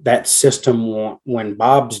 that system, when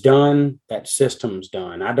Bob's done, that system's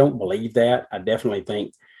done. I don't believe that. I definitely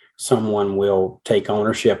think someone will take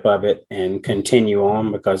ownership of it and continue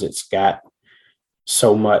on, because it's got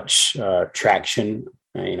so much traction.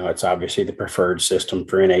 You know, it's obviously the preferred system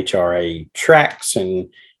for NHRA tracks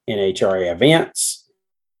and NHRA events.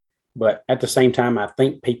 But at the same time, I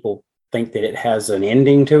think people think that it has an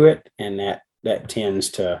ending to it, and that tends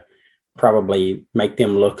to probably make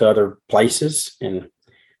them look other places. And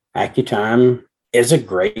AccuTime is a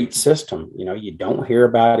great system. You know, you don't hear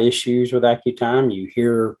about issues with AccuTime. You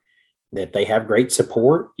hear that they have great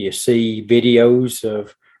support. You see videos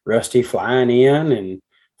of Rusty flying in and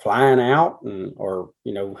flying out, or,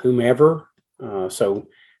 you know, whomever. So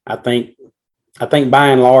I think by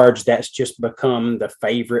and large, that's just become the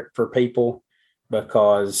favorite for people,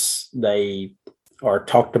 because they are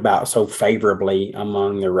talked about so favorably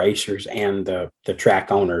among the racers and the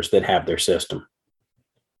track owners that have their system.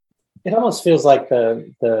 It almost feels like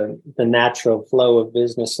the natural flow of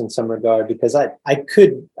business in some regard, because I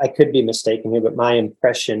could be mistaken here, but my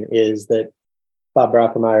impression is that Bob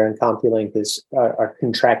Brockmeyer and CompuLink are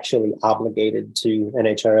contractually obligated to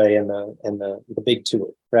NHRA and the big tour,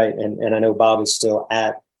 right? And I know Bob is still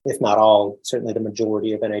at, if not all, certainly the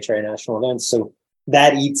majority of NHRA national events. So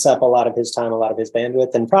that eats up a lot of his time, a lot of his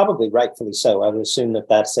bandwidth, and probably rightfully so. I would assume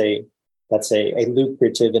that's a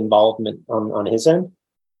lucrative involvement on his end.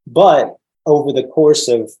 But over the course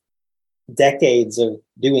of decades of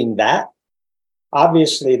doing that,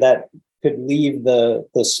 obviously that could leave the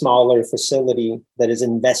smaller facility that is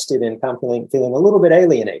invested in CompuLink feeling a little bit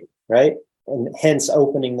alienated, right? And hence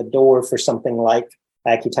opening the door for something like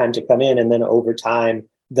AccuTime to come in. And then over time,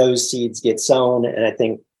 those seeds get sown. And I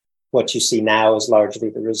think what you see now is largely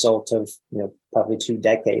the result of, probably 2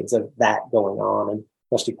 decades of that going on. And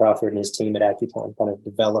Rusty Crawford and his team at AccuTime kind of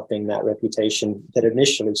developing that reputation that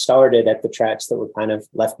initially started at the tracks that were kind of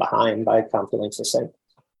left behind by CompuLink's ascent.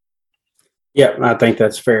 Yeah, I think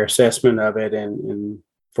that's a fair assessment of it. And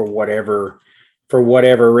for whatever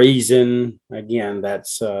reason, again,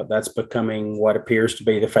 that's becoming what appears to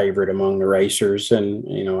be the favorite among the racers. And,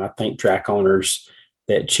 I think track owners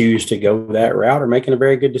that choose to go that route are making a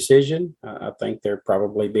very good decision. I think they're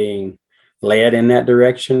probably being led in that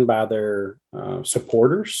direction by their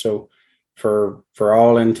supporters. So for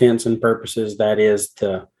all intents and purposes, that is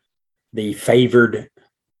the favored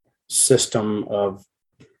system of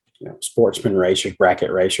sportsman racers,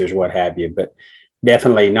 bracket racers, what have you, but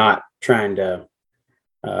definitely not trying to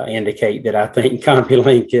indicate that I think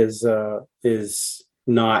CompuLink is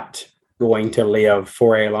not going to live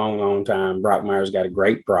for a long, long time. Brockmeyer's got a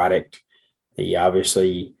great product. He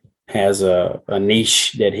obviously has a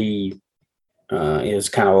niche that he is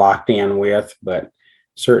kind of locked in with, but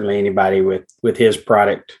certainly anybody with his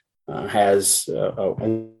product has a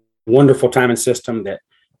wonderful timing system that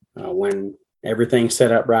when everything's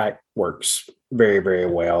set up right, works very, very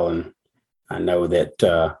well. And I know that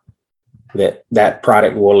that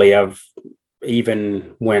product will live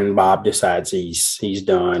even when Bob decides he's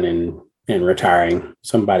done and retiring.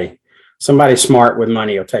 Somebody smart with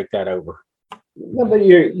money will take that over. No, but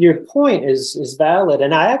your point is valid,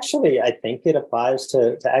 and I think it applies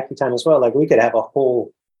to AccuTime as well. Like, we could have a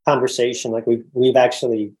whole conversation. Like, we've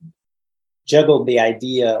actually juggled the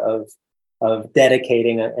idea of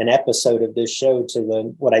dedicating an episode of this show to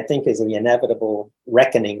what I think is the inevitable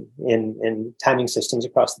reckoning in timing systems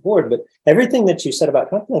across the board. But everything that you said about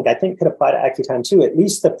CompuLink, I think, could apply to AccuTime too. At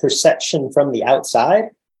least the perception from the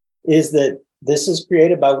outside is that this is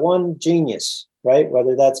created by one genius, right?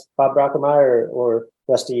 Whether that's Bob Brockermeyer or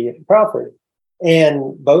Rusty Crawford.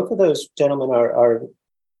 And both of those gentlemen are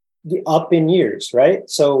up in years, right?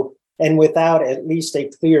 So, and without at least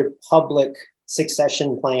a clear public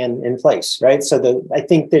succession plan in place, right? So I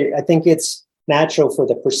think it's natural for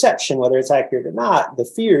the perception, whether it's accurate or not, the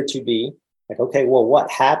fear to be like, okay, well,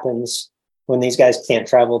 what happens when these guys can't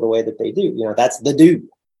travel the way that they do? That's the dude.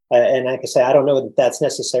 And like I say, I don't know that that's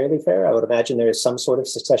necessarily fair. I would imagine there is some sort of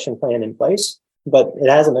succession plan in place, but it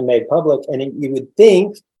hasn't been made public. And you would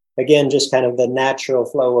think, again, just kind of the natural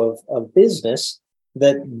flow of business,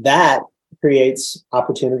 that creates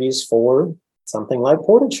opportunities for something like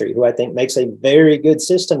Portatree, who I think makes a very good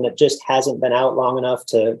system that just hasn't been out long enough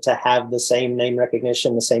to have the same name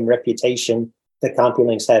recognition, the same reputation that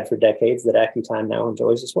CompuLink's had for decades that AccuTime now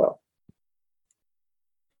enjoys as well.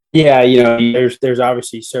 Yeah, there's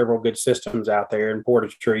obviously several good systems out there, and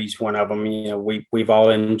Portatree's one of them. We've all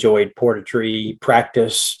enjoyed Portatree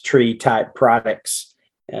practice tree type products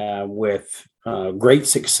with great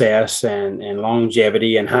success and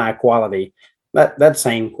longevity and high quality. That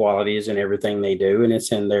same quality is in everything they do, and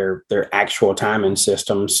it's in their actual timing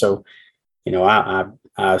systems. So,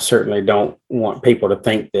 I certainly don't want people to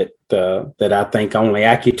think that I think only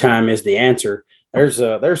AccuTime is the answer.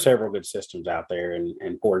 There's several good systems out there,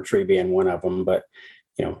 and Portatree being one of them. But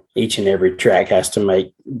each and every track has to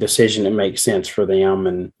make a decision that makes sense for them,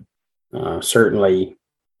 and certainly,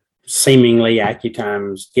 seemingly,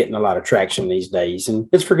 AccuTime's getting a lot of traction these days, and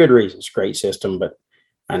it's for good reasons. Great system, but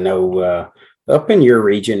I know up in your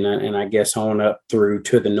region, and I guess on up through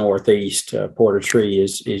to the Northeast, Portatree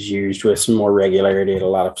is used with some more regularity at a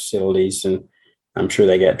lot of facilities, and I'm sure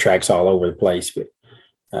they got tracks all over the place, but.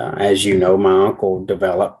 As you know, my uncle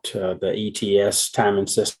developed the ETS timing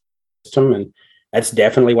system, and that's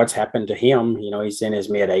definitely what's happened to him. He's in his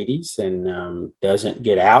mid-80s and doesn't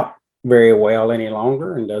get out very well any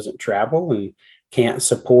longer and doesn't travel and can't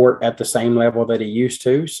support at the same level that he used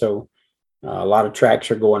to. So a lot of tracks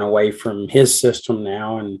are going away from his system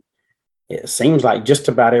now, and it seems like just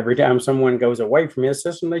about every time someone goes away from his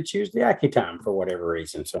system, they choose the AccuTime for whatever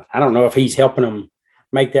reason. So I don't know if he's helping them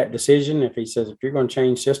make that decision. If he says, if you're going to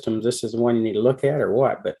change systems, this is the one you need to look at or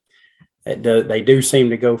what, but they do seem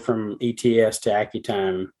to go from ETS to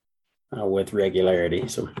AccuTime with regularity.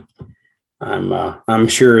 So I'm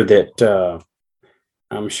sure that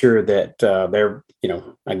they're,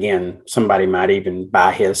 again, somebody might even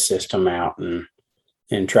buy his system out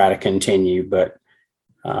and try to continue. But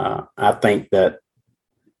I think that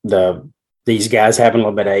these guys having a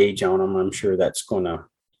little bit of age on them, I'm sure that's going to,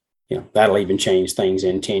 that'll even change things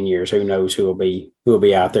in 10 years. Who knows who will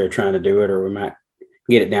be out there trying to do it, or we might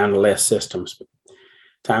get it down to less systems. But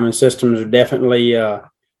timing systems are definitely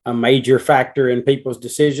a major factor in people's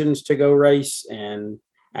decisions to go race. And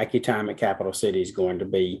AccuTime at Capital City is going to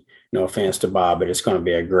be, no offense to Bob, but it's going to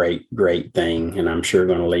be a great, great thing. And I'm sure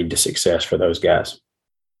going to lead to success for those guys.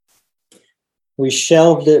 We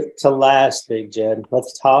shelved it to last, Big Jed.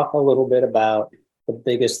 Let's talk a little bit about the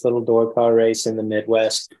biggest little door car race in the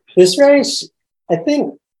Midwest. This race, I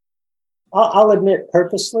think, I'll admit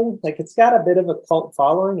purposely, like it's got a bit of a cult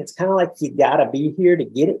following. It's kind of like you got to be here to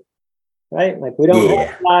get it, right? Like we don't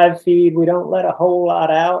have live feed. We don't let a whole lot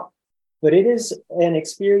out, but it is an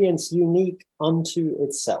experience unique unto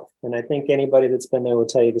itself. And I think anybody that's been there will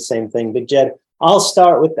tell you the same thing. Big Jed, I'll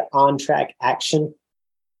start with the on-track action.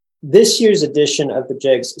 This year's edition of the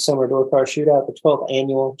JEGS Summer Door Car Shootout, the 12th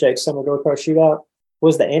annual JEGS Summer Door Car Shootout,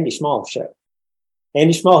 was the Andy Schmall show.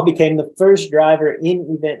 Andy Schmall became the first driver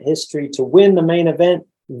in event history to win the main event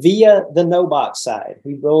via the no box side.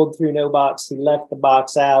 He rolled through no box. He left the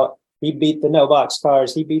box out. He beat the no box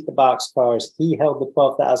cars. He beat the box cars. He held the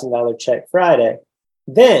 $12,000 check Friday.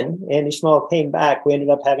 Then Andy Schmall came back. We ended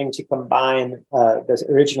up having to combine the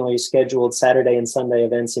originally scheduled Saturday and Sunday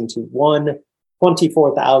events into one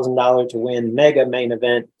 $24,000 to win mega main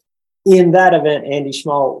event. In that event, Andy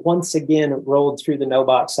Schmall once again rolled through the no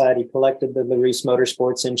box side. He collected the Larice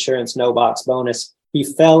Motorsports Insurance no box bonus. He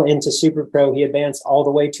fell into Super Pro. He advanced all the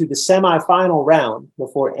way to the semifinal round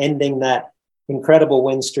before ending that incredible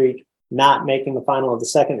win streak, not making the final of the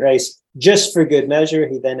second race. Just for good measure,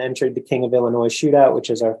 he then entered the King of Illinois Shootout, which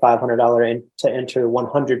is our $500 to enter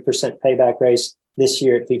 100% payback race. This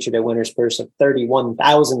year, it featured a winner's purse of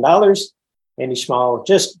 $31,000. Andy Schmall,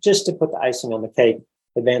 just to put the icing on the cake,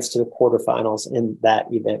 advanced to the quarterfinals in that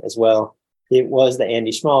event as well. It was the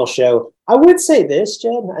Andy Schmall show. I would say this,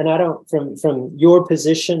 Jed, and I don't, from your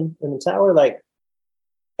position in the tower, like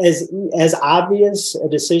as obvious a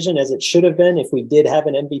decision as it should have been if we did have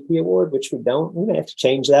an MVP award, which we don't. We may have to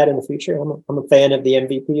change that in the future. I'm a fan of the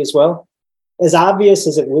MVP as well. As obvious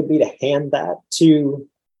as it would be to hand that to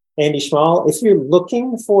Andy Schmall, if you're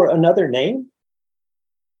looking for another name,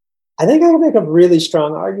 I think I can make a really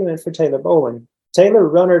strong argument for Taylor Bowling. Taylor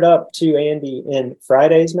runnered up to Andy in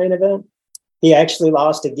Friday's main event. He actually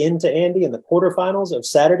lost again to Andy in the quarterfinals of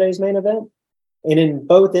Saturday's main event. And in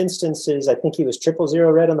both instances, I think he was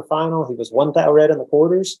 000 red in the final. He was 1,000 red in the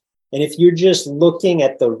quarters. And if you're just looking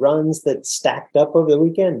at the runs that stacked up over the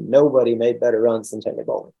weekend, nobody made better runs than Taylor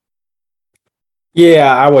Bowling.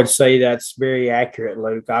 Yeah, I would say that's very accurate,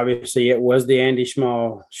 Luke. Obviously, it was the Andy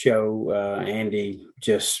Schmall show. Andy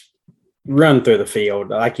just run through the field,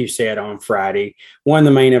 like you said, on Friday. Won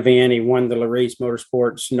the main event. He won the Larice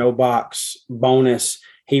Motorsports no box bonus.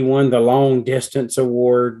 He won the long distance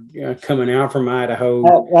award coming out from Idaho.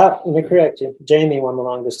 Let me correct you. Jamie won the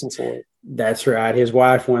long distance award. That's right. His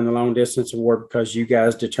wife won the long distance award because you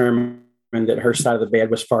guys determined that her side of the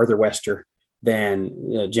bed was farther wester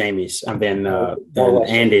than Jamie's, than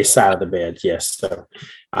Andy's side of the bed. Yes. So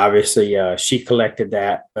obviously she collected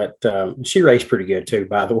that, but she raced pretty good too,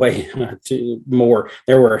 by the way.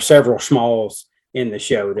 There were several Schmalls in the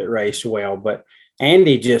show that raced well, but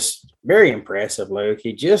Andy just very impressive, Luke.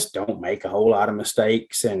 He just don't make a whole lot of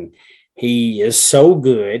mistakes, and he is so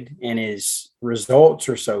good, and his results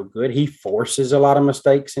are so good. He forces a lot of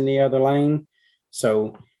mistakes in the other lane.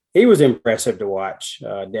 So he was impressive to watch.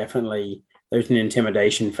 Definitely there's an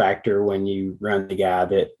intimidation factor when you run the guy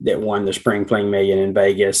that won the Spring Fling Million in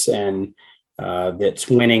Vegas and that's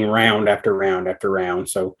winning round after round after round.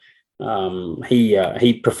 So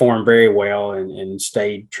he performed very well and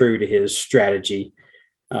stayed true to his strategy.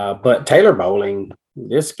 But Taylor Bowling,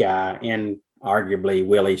 this guy, and arguably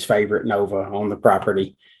Willie's favorite Nova on the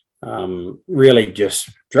property, really just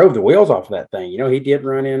drove the wheels off of that thing. You know, he did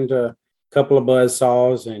run into a couple of buzz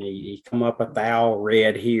saws, and he come up 1,000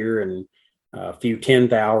 red here and a few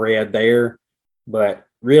 10,000 red there, but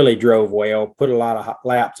really drove well, put a lot of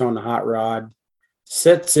laps on the hot rod,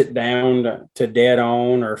 sets it down to dead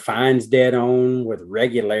on or finds dead on with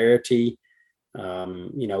regularity.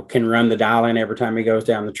 Can run the dial in every time he goes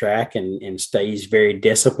down the track and stays very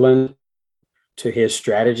disciplined to his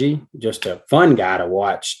strategy. Just a fun guy to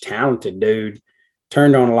watch, talented dude,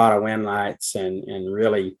 turned on a lot of wind lights and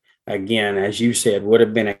really, again, as you said, would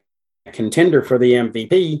have been a contender for the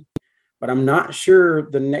MVP. But I'm not sure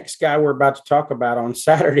the next guy we're about to talk about on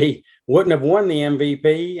Saturday wouldn't have won the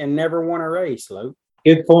MVP and never won a race, Luke.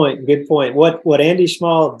 Good point. What Andy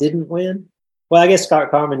Schmall didn't win, well, I guess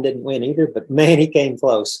Scott Carman didn't win either, but man, he came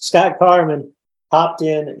close. Scott Carman popped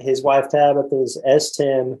in his wife Tabitha's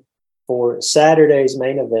S10 for Saturday's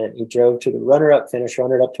main event. He drove to the runner-up finish,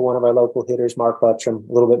 runner-up to one of our local hitters, Mark Buttram.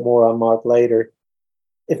 A little bit more on Mark later.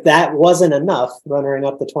 if that wasn't enough, running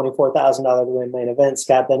up the $24,000 to win main event,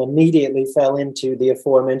 Scott then immediately fell into the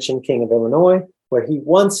aforementioned King of Illinois, where he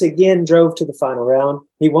once again drove to the final round.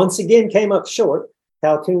 He once again came up short.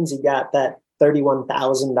 Cal Coonsey got that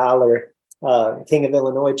 $31,000 King of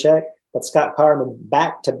Illinois check, but Scott Carman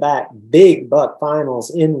back-to-back big buck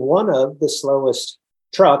finals in one of the slowest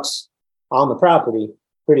trucks on the property.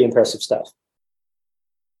 Pretty impressive stuff.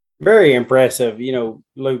 Very impressive.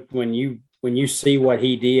 Luke, when you see what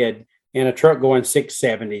he did in a truck going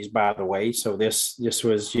 670s, by the way. So this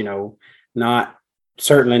was,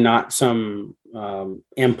 certainly not some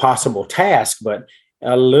impossible task, but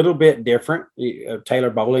a little bit different. Taylor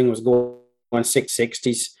Bowling was going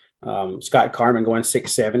 660s. Scott Carman going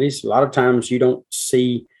 670s. A lot of times you don't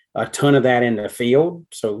see a ton of that in the field.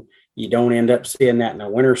 So you don't end up seeing that in the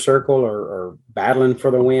winner's circle or battling for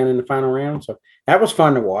the win in the final round. So that was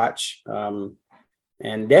fun to watch.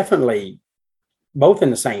 And definitely both in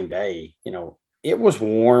the same day. It was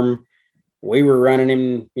warm. We were running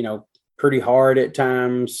him, pretty hard at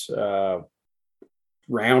times,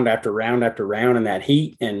 round after round after round in that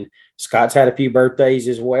heat. And Scott's had a few birthdays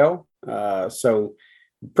as well. So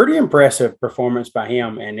pretty impressive performance by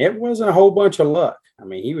him. And it wasn't a whole bunch of luck. I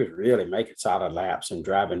mean, he was really making solid laps and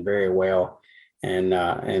driving very well. And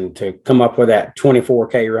to come up with that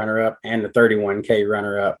 24K runner-up and the 31K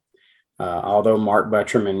runner-up, although Mark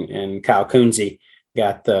Buttram and Kyle Coonsey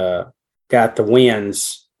got the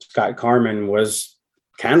wins, Scott Carman was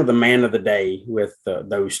kind of the man of the day with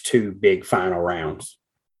those two big final rounds.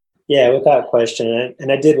 Yeah, without question.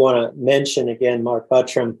 And I did want to mention again, Mark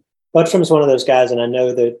Buttram. Buttram's one of those guys, and I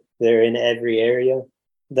know that they're in every area,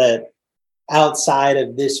 that outside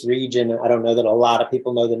of this region, I don't know that a lot of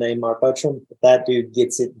people know the name Mark Buttram, but that dude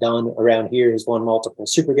gets it done around here. He's won multiple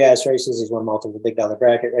super gas races. He's won multiple big dollar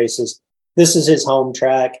bracket races. This is his home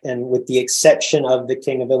track. And with the exception of the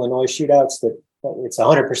King of Illinois shootouts, that it's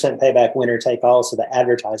 100% payback, winner take all. So the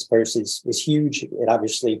advertised purse is huge. It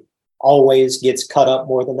obviously always gets cut up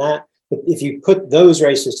more than that. But if you put those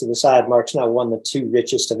races to the side, Mark's now won the two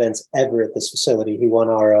richest events ever at this facility. He won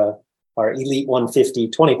our Elite 150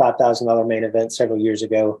 $25,000 main event several years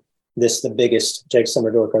ago. This the biggest Jake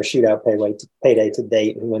Summer Door Car Shootout payday to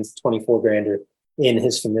date. He wins 24 grander in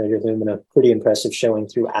his familiar Lumina. Pretty impressive showing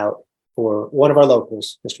throughout for one of our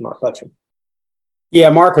locals, Mr. Mark Buttram. Yeah,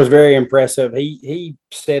 Mark was very impressive. He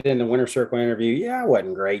said in the Winter Circle interview, I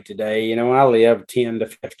wasn't great today. I lived 10 to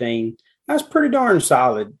 15. That's pretty darn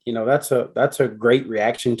solid. That's a great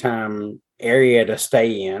reaction time area to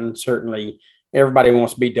stay in. Certainly everybody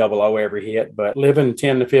wants to be 00 every hit, but living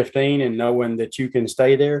 10 to 15 and knowing that you can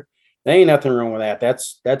stay there ain't nothing wrong with that.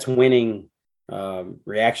 That's winning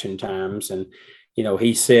reaction times. And,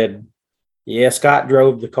 he said, Scott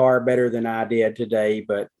drove the car better than I did today,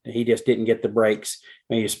 but he just didn't get the breaks.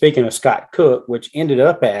 Speaking of Scott Cook, which ended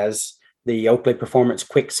up as the Oakley Performance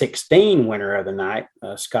Quick 16 winner of the night,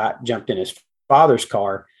 Scott jumped in his father's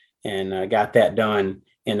car and got that done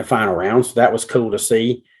in the final round. So that was cool to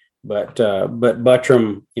see. But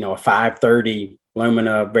Buttram, a 530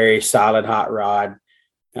 Lumina, very solid hot rod,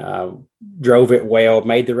 drove it well,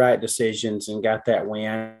 made the right decisions, and got that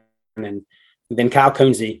win. And then Kyle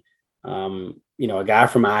Coonsey, a guy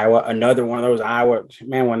from Iowa, another one of those Iowa,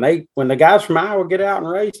 man, when the guys from Iowa get out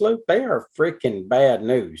and race, Luke, they are freaking bad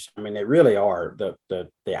news. I mean, they really are. The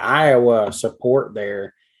Iowa support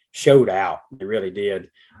there showed out. They really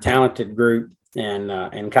did. Talented group.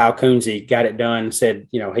 And Kyle Coonsey got it done, said,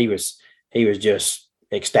 he was just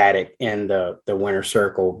ecstatic in the winner's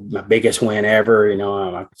circle. My biggest win ever,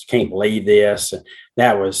 I can't believe this.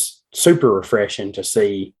 That was super refreshing to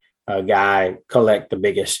see a guy collect the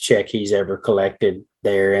biggest check he's ever collected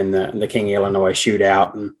there in the King of Illinois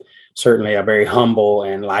shootout. And certainly a very humble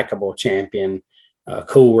and likable champion,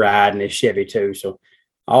 cool ride in his Chevy too. So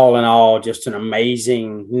all in all, just an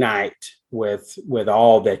amazing night with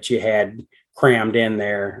all that you had crammed in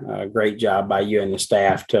there. Great job by you and the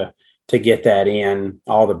staff to get that in,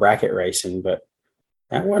 all the bracket racing, but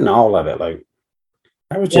that wasn't all of it. Like,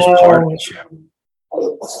 that was just part of the show.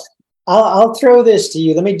 I'll throw this to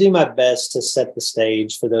you. Let me do my best to set the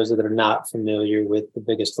stage for those that are not familiar with the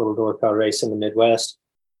biggest little door car race in the Midwest.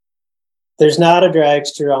 There's not a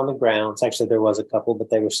dragster on the grounds. Actually, there was a couple, but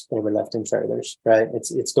they were left in trailers, right?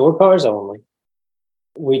 It's door cars only.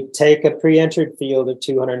 We take a pre-entered field of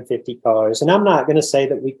 250 cars, and I'm not going to say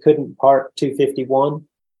that we couldn't park 251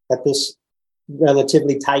 at this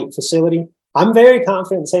relatively tight facility. I'm very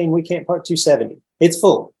confident saying we can't park 270. It's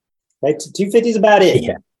full, right? 250 is about it.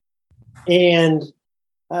 Yeah. And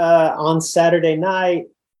on Saturday night,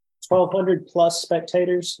 1,200 plus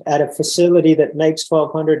spectators at a facility that makes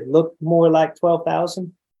 1,200 look more like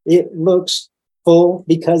 12,000. It looks full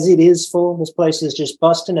because it is full. This place is just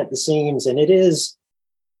busting at the seams, and it is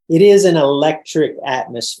an electric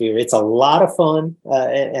atmosphere. It's a lot of fun,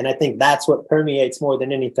 and I think that's what permeates more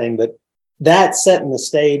than anything. But that's setting the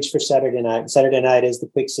stage for Saturday night. Saturday night is the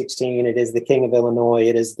Quick 16. It is the King of Illinois.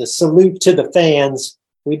 It is the salute to the fans.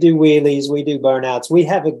 We do wheelies. We do burnouts. We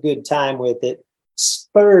have a good time with it.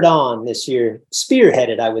 Spurred on this year,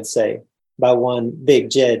 spearheaded, I would say, by one big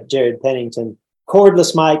Jared Pennington.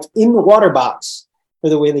 Cordless mic in the water box for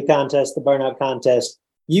the wheelie contest, the burnout contest.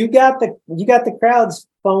 You got the crowds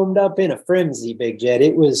foamed up in a frenzy, Big Jed.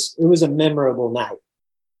 It was a memorable night.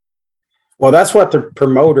 Well, that's what the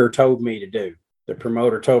promoter told me to do. The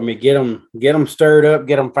promoter told me get them stirred up,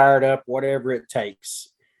 get them fired up, whatever it takes.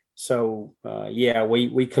 So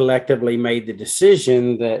we collectively made the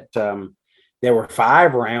decision that there were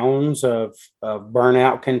 5 rounds of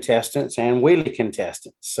burnout contestants and wheelie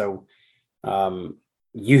contestants. So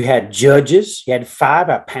you had judges, you had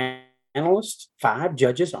 5 panelists, 5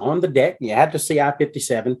 judges on the deck. You had to see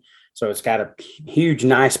I-57. So it's got a huge,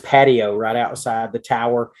 nice patio right outside the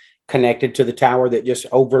tower, connected to the tower that just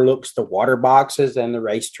overlooks the water boxes and the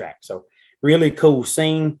racetrack. So really cool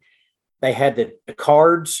scene. They had the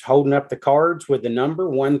cards, holding up the cards with the number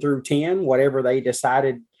 1 through 10, whatever they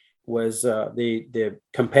decided was the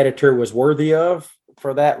competitor was worthy of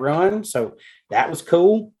for that run. So that was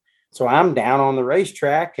cool. So I'm down on the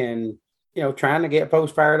racetrack and, trying to get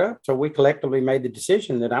folks fired up. So we collectively made the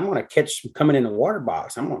decision that I'm going to catch them coming in the water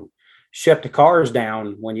box. I'm going to shut the cars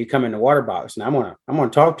down when you come in the water box. And I'm going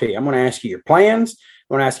to talk to you. I'm going to ask you your plans.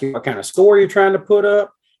 I'm going to ask you what kind of score you're trying to put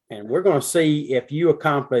up. And we're going to see if you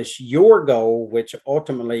accomplish your goal, which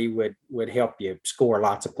ultimately would help you score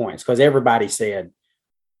lots of points. Because everybody said,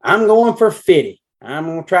 I'm going for 50. I'm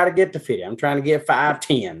going to try to get to 50. I'm trying to get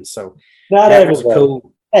 5-10. So that was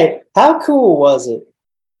cool. Hey, how cool was it?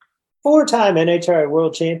 4-time NHRA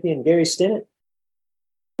world champion Gary Stinnett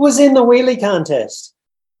was in the wheelie contest.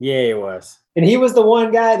 Yeah, he was. And he was the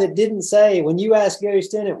one guy that didn't say, when you asked Gary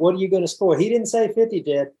Stinnett, what are you going to score? He didn't say 50,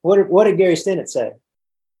 Jed. What did Gary Stinnett say?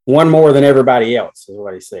 1 more than everybody else is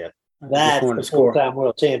what he said. That's the 4-time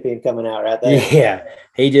world champion coming out right there. Yeah,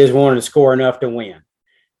 he just wanted to score enough to win.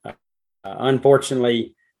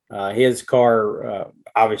 Unfortunately, his car,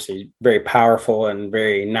 obviously very powerful and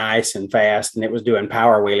very nice and fast, and it was doing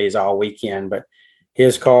power wheelies all weekend, but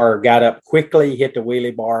his car got up quickly, hit the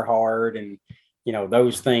wheelie bar hard, and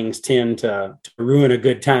those things tend to ruin a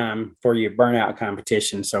good time for your burnout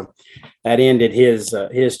competition. So that ended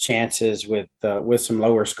his chances with some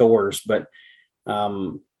lower scores. But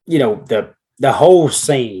the whole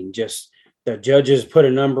scene, just the judges put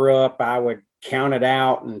a number up. I would count it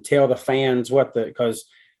out and tell the fans because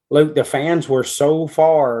Luke, the fans were so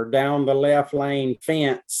far down the left lane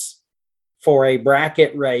fence for a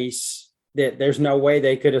bracket race that there's no way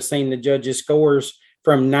they could have seen the judges' scores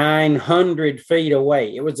from 900 feet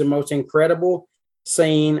away. It was the most incredible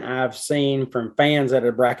scene I've seen from fans at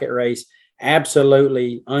a bracket race.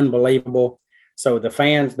 Absolutely unbelievable. So the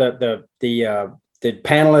fans, the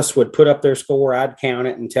panelists would put up their score. I'd count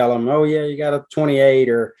it and tell them, oh yeah, you got a 28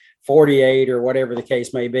 or 48 or whatever the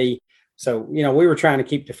case may be. So, we were trying to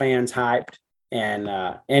keep the fans hyped, and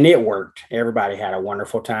it worked. Everybody had a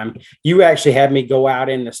wonderful time. You actually had me go out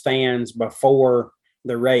in the stands before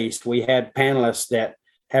the race. We had panelists that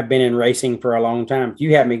have been in racing for a long time.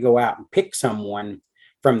 You had me go out and pick someone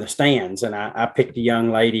from the stands, and I picked a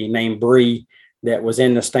young lady named Bree that was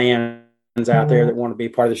in the stands out there that wanted to be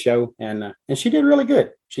part of the show, and she did really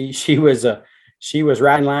good. She was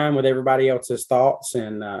right in line with everybody else's thoughts,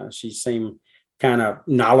 and she seemed kind of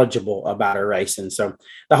knowledgeable about her racing. So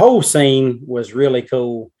the whole scene was really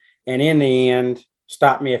cool. And in the end,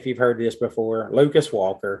 stop me if you've heard this before, Lucas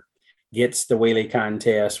Walker gets the wheelie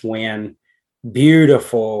contest win.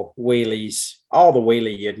 Beautiful wheelies, all the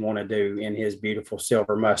wheelie you'd want to do in his beautiful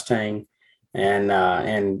silver Mustang.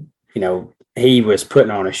 And he was putting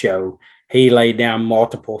on a show. He laid down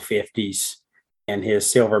multiple 50s in his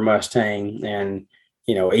silver Mustang, and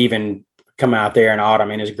even come out there in autumn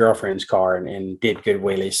in his girlfriend's car and did good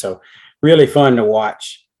wheelies. So really fun to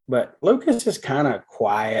watch. But Lucas is kind of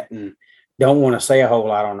quiet and don't want to say a whole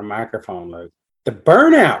lot on the microphone, Luke. The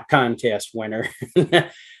burnout contest winner,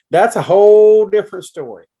 that's a whole different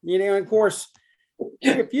story. Of course,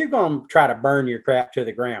 if you're going to try to burn your crap to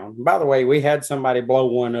the ground, by the way, we had somebody blow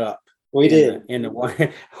one up. We did. In the one,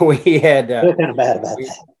 we had. We're kind of bad about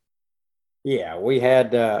that. Yeah, we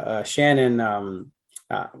had Shannon.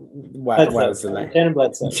 What was the name? Shannon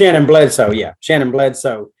Bledsoe. Shannon Bledsoe, yeah. Shannon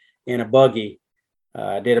Bledsoe in a buggy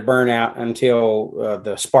did a burnout until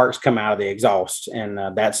the sparks come out of the exhaust, and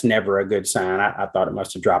that's never a good sign. I thought it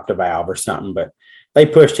must have dropped a valve or something, but they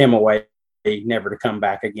pushed him away, never to come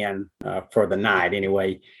back again for the night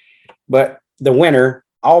anyway. But the winner,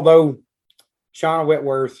 although Shauna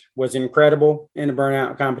Whitworth was incredible in the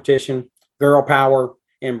burnout competition, girl power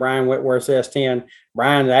in Brian Whitworth's S10.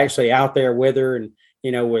 Brian was actually out there with her and,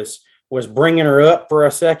 was bringing her up for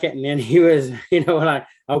a second. And then he was, like,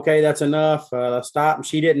 okay, that's enough. Stop. And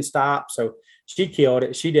she didn't stop. So she killed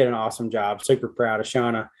it. She did an awesome job. Super proud of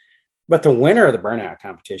Shauna. But the winner of the burnout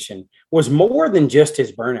competition was more than just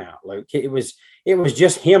his burnout, Luke. It was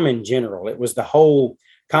just him in general. It was the whole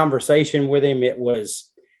conversation with him. It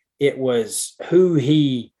was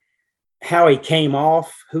how he came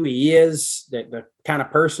off, who he is, the kind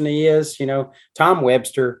of person he is. Tom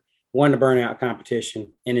Webster won the burnout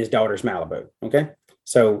competition in his daughter's Malibu. Okay.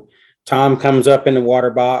 So Tom comes up in the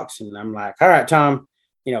water box and I'm like, all right, Tom,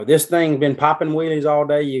 this thing's been popping wheelies all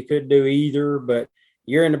day. You could do either, but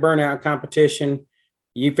you're in the burnout competition.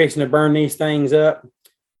 You fixing to burn these things up?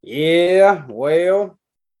 Yeah, well,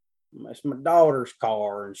 it's my daughter's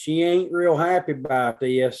car and she ain't real happy about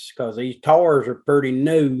this because these tires are pretty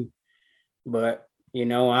new. But,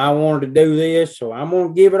 I wanted to do this, so I'm going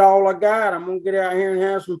to give it all I got. I'm going to get out here and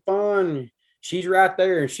have some fun. She's right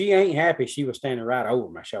there, and she ain't happy. She was standing right over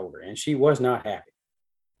my shoulder, and she was not happy.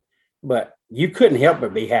 But you couldn't help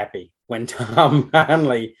but be happy when Tom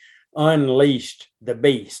finally unleashed the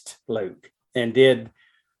beast, Luke, and did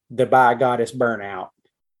the by goddess burnout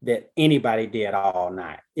that anybody did all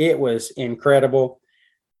night. It was incredible.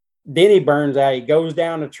 Then he burns out. He goes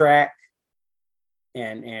down the track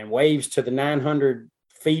and waves to the 900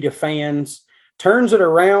 feet of fans, turns it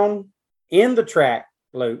around in the track,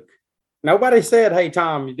 Luke. Nobody said, hey,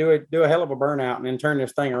 Tom, you do a hell of a burnout and then turn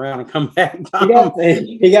this thing around and come back.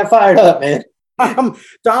 He got fired up, man.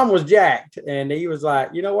 Tom was jacked, and he was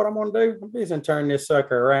like, you know what I'm going to do? I'm just going to turn this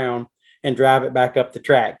sucker around and drive it back up the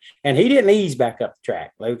track. And he didn't ease back up the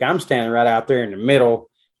track, Luke. I'm standing right out there in the middle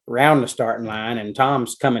around the starting line, and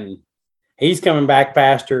Tom's coming. He's coming back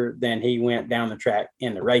faster than he went down the track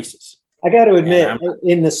in the races. I got to admit,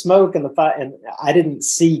 in the smoke and the fight, and I didn't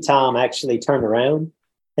see Tom actually turn around.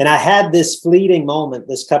 And I had this fleeting moment,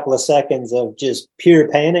 this couple of seconds of just pure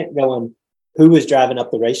panic going, who was driving up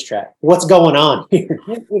the racetrack? What's going on here?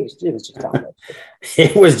 It was just Tom Webster.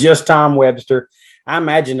 It was just Tom Webster. I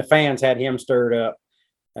imagine the fans had him stirred up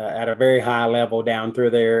at a very high level down through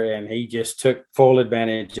there, and he just took full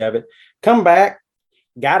advantage of it. Come back,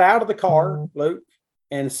 got out of the car, Luke,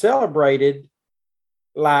 and celebrated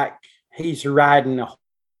like he's riding a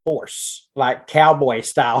horse, like cowboy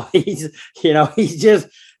style. He's just,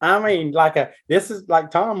 this is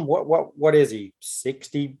like Tom, what is he,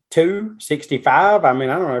 62, 65? I mean,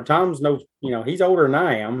 I don't know. Tom's he's older than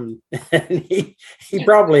I am. And he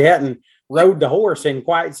probably hadn't rode the horse in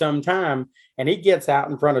quite some time. And he gets out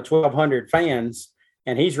in front of 1,200 fans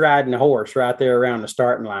and he's riding a horse right there around the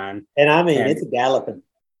starting line. And I mean, it's galloping.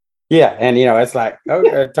 Yeah. And, it's like,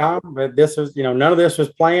 Tom, but this was, none of this was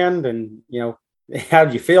planned. And, how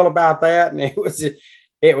did you feel about that? And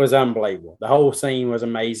it was unbelievable. The whole scene was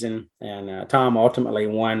amazing. And Tom ultimately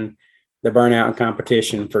won the burnout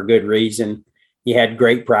competition for good reason. He had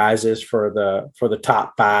great prizes for the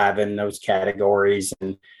top 5 in those categories.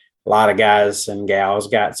 And a lot of guys and gals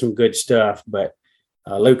got some good stuff, but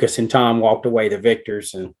Lucas and Tom walked away the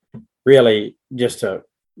victors, and really just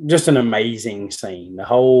an amazing scene. The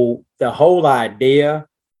whole idea,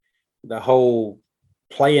 the whole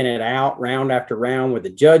playing it out round after round with the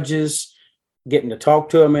judges, getting to talk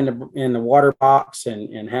to them in the water box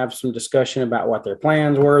and have some discussion about what their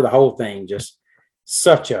plans were. The whole thing just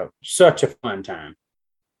such a fun time.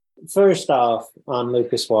 First off, on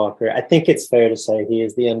Lucas Walker, I think it's fair to say he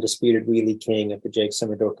is the undisputed wheelie king of the Jake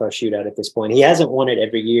Summer Door Car Shootout at this point. He hasn't won it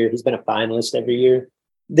every year. He's been a finalist every year.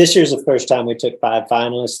 This year's the first time we took 5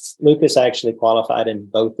 finalists. Lucas actually qualified in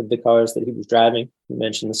both of the cars that he was driving. You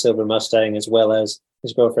mentioned the silver Mustang as well as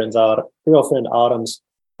his girlfriend Autumn's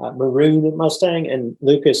maroon Mustang, and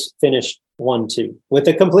Lucas finished 1-2 with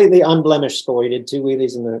a completely unblemished score. He did 2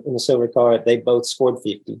 wheelies in the silver car. They both scored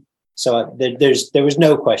 50. So there was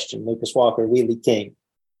no question. Lucas Walker, wheelie king.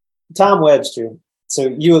 Tom Webster. So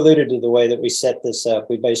you alluded to the way that we set this up.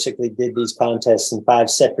 We basically did these contests in 5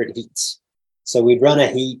 separate heats. So we'd run a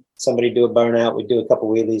heat, somebody do a burnout, we'd do a couple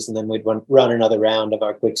wheelies, and then we'd run another round of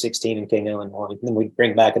our quick 16 in King, Illinois. And then we'd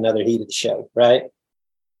bring back another heat of the show, right?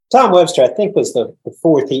 Tom Webster, I think, was the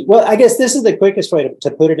 4th heat. Well, I guess this is the quickest way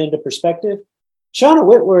to put it into perspective. Shauna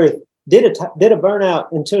Whitworth did a burnout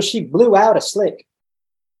until she blew out a slick,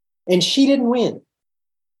 and she didn't win.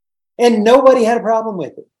 And nobody had a problem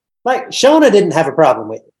with it. Like Shauna didn't have a problem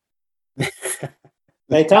with it.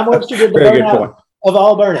 Like Tom Webster did the burnout of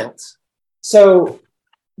all burnouts. So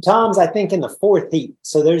Tom's, I think, in the 4th heat.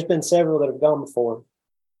 So there's been several that have gone before.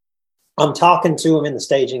 I'm talking to him in the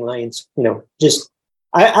staging lanes, just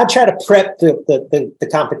I try to prep the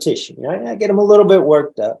competition. I get him a little bit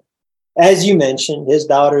worked up. As you mentioned, his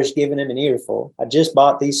daughter's giving him an earful. I just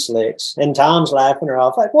bought these slicks, and Tom's laughing her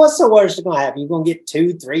off. Like, what's the worst that's going to happen? You're going to get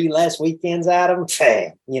 2-3 less weekends out of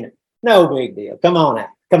him? No big deal. Come on out.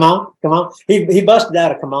 Come on. He busted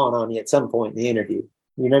out a come on you at some point in the interview.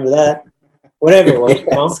 You remember that? Whatever it was.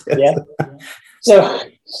 Come on. Yeah.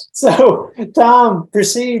 So Tom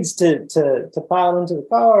proceeds to pile into the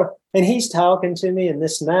car, and he's talking to me and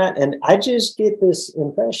this and that. And I just get this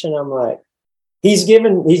impression. I'm like, he's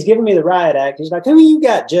giving me the riot act. He's like, who you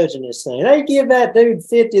got judging this thing? They give that dude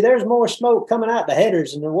 50. There's more smoke coming out the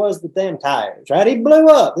headers than there was the damn tires, right? He blew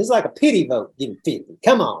up. It's like a pity vote getting 50.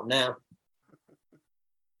 Come on now.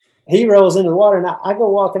 He rolls into the water, and I go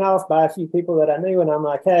walking off by a few people that I knew, and I'm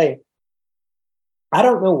like, hey, I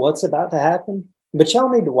don't know what's about to happen, but y'all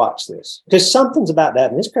need to watch this because something's about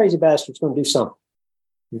that. And this crazy bastard's going to do something.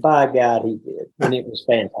 By God, he did. And it was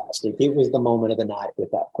fantastic. It was the moment of the night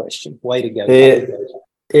without question. Way to go.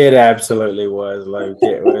 It absolutely was, Luke.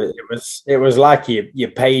 It was like you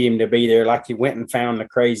paid him to be there, like you went and found the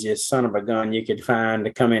craziest son of a gun you could find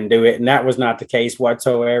to come and do it. And that was not the case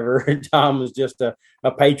whatsoever. Tom was just a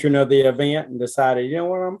patron of the event and decided, you know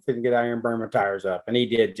what, I'm going to get out here and burn my tires up. And he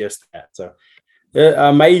did just that. So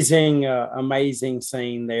amazing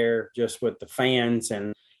scene there, just with the fans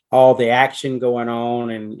and all the action going on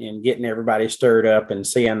and getting everybody stirred up and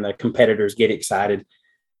seeing the competitors get excited.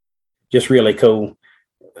 Just really cool.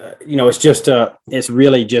 It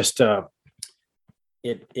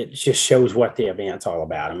just shows what the event's all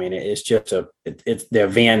about. I mean, the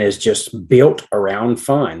event is just built around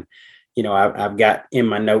fun. I've got in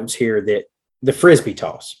my notes here that the Frisbee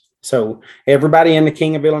toss. So everybody in the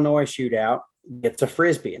King of Illinois shootout gets a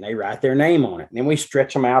Frisbee and they write their name on it. And then we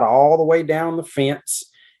stretch them out all the way down the fence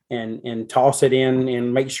and toss it in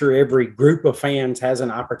and make sure every group of fans has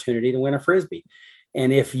an opportunity to win a Frisbee.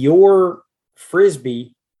 And if your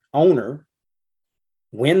Frisbee owner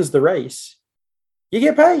wins the race, you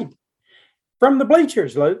get paid from the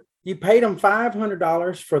bleachers, Luke. You paid them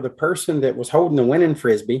 $500 for the person that was holding the winning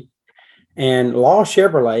Frisbee. And Law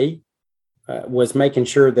Chevrolet was making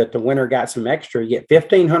sure that the winner got some extra. You get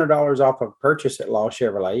 $1,500 off of a purchase at Law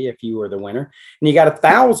Chevrolet if you were the winner, and you got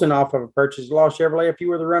 $1,000 off of a purchase at Law Chevrolet if you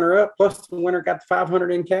were the runner-up. Plus, the winner got the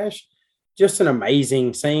 $500 in cash. Just an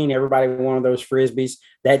amazing scene. Everybody wanted those Frisbees.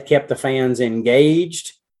 That kept the fans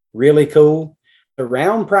engaged. Really cool. The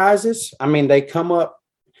round prizes. I mean, they come up,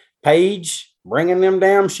 Paige bringing them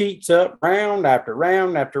damn sheets up round after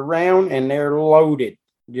round after round, and they're loaded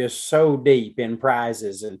just so deep in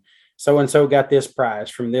prizes. And so got this prize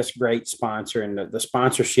from this great sponsor, and the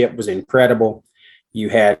sponsorship was incredible. You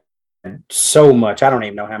had so much. I don't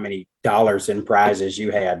even know how many dollars in prizes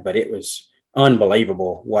you had, but it was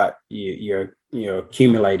unbelievable what you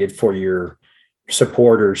accumulated for your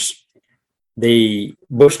supporters. The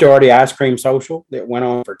Busch Doherty Ice Cream Social that went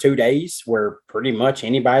on for 2 days, where pretty much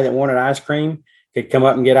anybody that wanted ice cream could come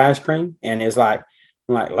up and get ice cream. And it's like,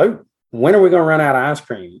 I'm like, Luke, when are we going to run out of ice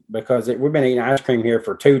cream? Because we've been eating ice cream here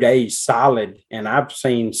for 2 days solid, and I've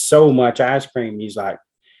seen so much ice cream. He's like,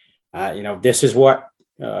 this is what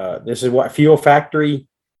Fuel Factory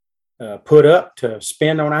put up to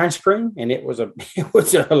spend on ice cream, and it was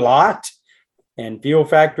a lot. And Fuel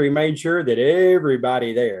Factory made sure that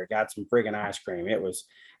everybody there got some friggin' ice cream. It was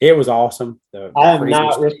awesome. I am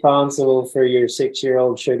not responsible for your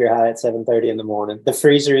 6-year-old sugar high at 7:30 in the morning. The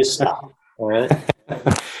freezer is stocked. All right.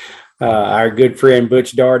 Our good friend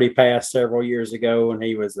Butch Doherty passed several years ago, and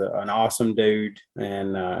he was an awesome dude,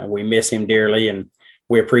 and we miss him dearly. And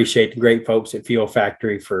we appreciate the great folks at Fuel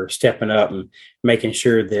Factory for stepping up and making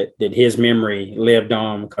sure that his memory lived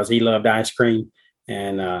on, because he loved ice cream,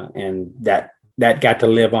 and that got to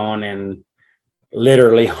live on in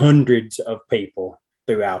literally hundreds of people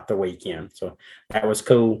throughout the weekend. So that was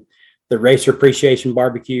cool. The Racer Appreciation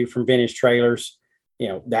Barbecue from Vintage Trailers,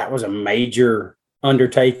 that was a major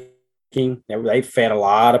undertaking. They fed a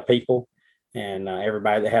lot of people, and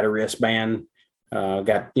everybody that had a wristband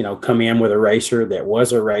got, come in with a racer that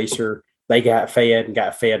was a racer. They got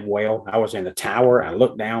fed well. I was in the tower. I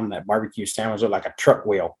looked down, that barbecue sandwich looked like a truck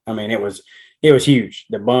wheel. I mean, it was huge.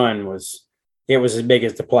 The bun was as big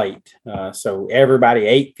as the plate. So everybody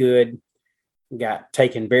ate good, got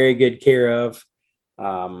taken very good care of.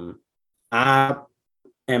 I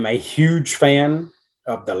am a huge fan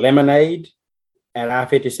of the lemonade at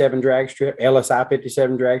I-57 drag strip, Ellis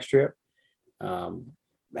I-57 drag strip.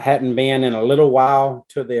 Hadn't been in a little while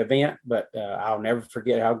to the event, but I'll never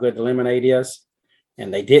forget how good the lemonade is.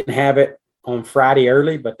 And they didn't have it on Friday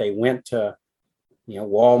early, but they went to,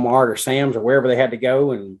 Walmart or Sam's or wherever they had to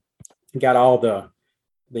go and got all the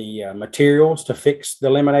materials to fix the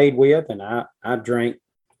lemonade with. And I drank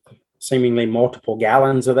seemingly multiple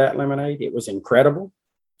gallons of that lemonade. It was incredible.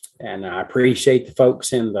 And I appreciate the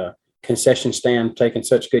folks in the concession stand taking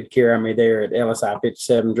such good care of me there at Ellis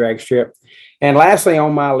I-57 drag strip. And lastly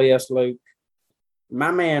on my list, Luke,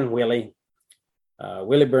 my man Willie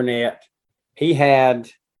Burnett, he had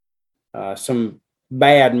some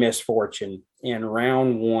bad misfortune in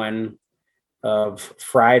round 1 of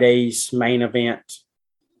Friday's main event.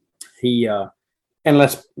 He and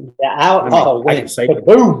let's I can say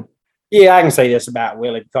boom. Yeah, I can say this about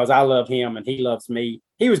Willie because I love him and he loves me.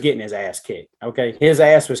 He was getting his ass kicked. Okay. His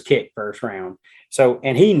ass was kicked first round. So,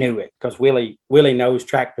 and he knew it because Willie knows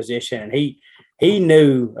track position, and he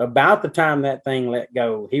knew about the time that thing let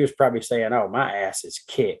go, he was probably saying, "Oh, my ass is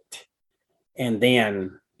kicked." And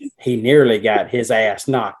then he nearly got his ass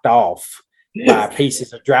knocked off by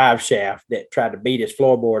pieces of drive shaft that tried to beat his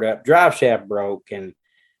floorboard up. Drive shaft broke. And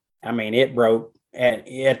I mean, it broke at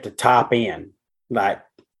the top end, like,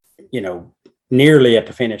 nearly at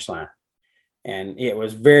the finish line. And it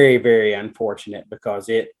was very, very unfortunate because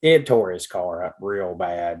it tore his car up real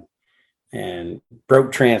bad and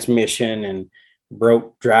broke transmission and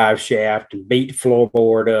broke drive shaft and beat the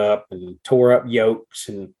floorboard up and tore up yokes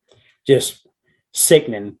and just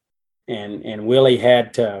sickening. And Willie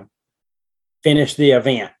had to finish the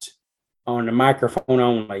event on the microphone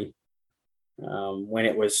only when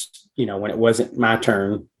it wasn't my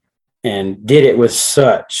turn, and did it with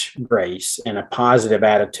such grace and a positive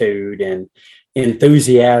attitude and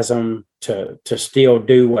enthusiasm to still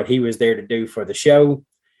do what he was there to do for the show.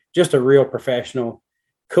 Just a real professional,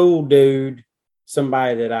 cool dude,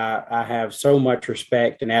 somebody that I have so much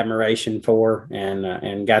respect and admiration for,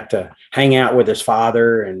 and got to hang out with his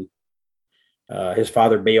father and his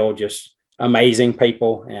father, Bill, just amazing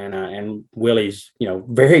people. And Willie's,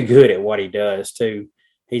 very good at what he does too.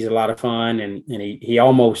 He's a lot of fun, and he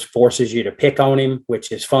almost forces you to pick on him,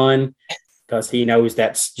 which is fun because he knows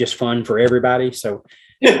that's just fun for everybody. So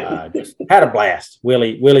just had a blast.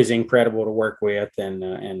 Willie's incredible to work with,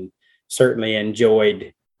 and certainly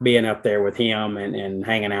enjoyed being up there with him and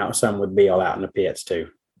hanging out some with Bill out in the pits too.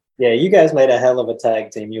 Yeah, you guys made a hell of a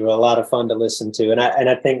tag team. You were a lot of fun to listen to. And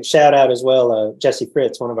I think shout out as well, Jesse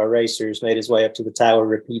Fritz, one of our racers, made his way up to the tower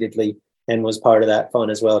repeatedly and was part of that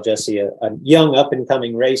fun as well. Jesse, a young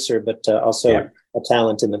up-and-coming racer, but also a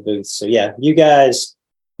talent in the booth. So, yeah, you guys,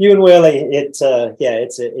 you and Willie, it's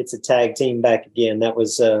a tag team back again. That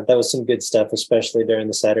was some good stuff, especially during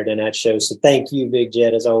the Saturday night show. So thank you, Big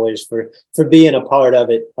Jet, as always, for being a part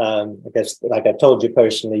of it. I guess, like I told you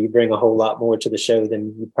personally, you bring a whole lot more to the show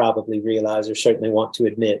than you probably realize or certainly want to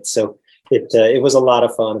admit. So it was a lot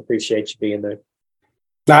of fun. Appreciate you being there.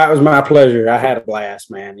 No, it was my pleasure. I had a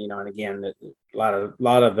blast, man. And again, a lot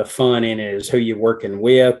of the fun in it is who you're working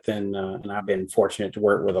with, and I've been fortunate to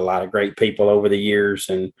work with a lot of great people over the years,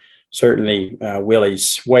 and certainly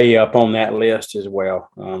Willie's way up on that list as well.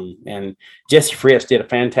 And Jesse Fritz did a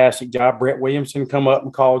fantastic job. Brett Williamson come up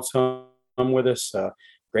and called some with us.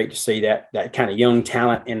 Great to see that kind of young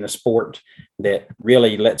talent in the sport that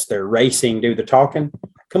really lets their racing do the talking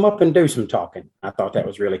come up and do some talking. I thought that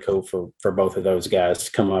was really cool for both of those guys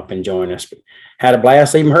to come up and join us. But had a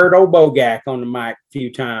blast. Even heard old Bogak on the mic a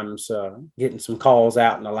few times, getting some calls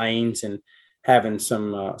out in the lanes and having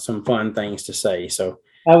some fun things to say. So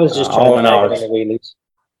I was just all in all,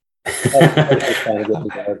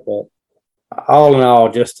 all in all,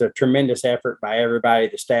 just a tremendous effort by everybody.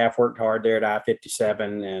 The staff worked hard there at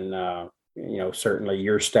I-57, and certainly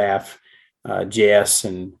your staff, Jess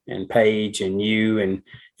and Paige and you and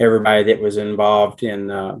everybody that was involved in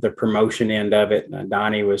the promotion end of it.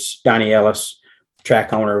 Donnie Ellis,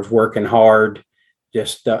 track owner, was working hard.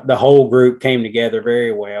 Just the whole group came together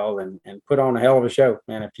very well and put on a hell of a show.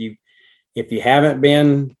 And if you haven't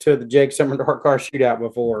been to the Jake Summer Door Car Shootout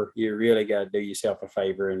before, you really got to do yourself a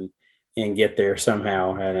favor and get there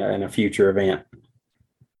somehow in a future event.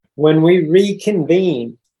 When we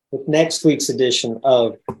reconvene with next week's edition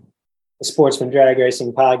of the Sportsman Drag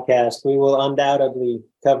Racing podcast, we will undoubtedly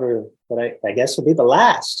cover what I guess will be the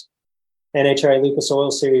last NHRA Lucas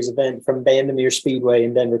Oil Series event from Vandermeer Speedway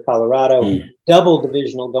in Denver, Colorado. Double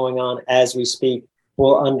divisional going on as we speak.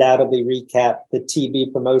 We'll undoubtedly recap the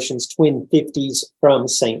TB Promotions Twin 50s from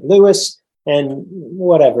St. Louis and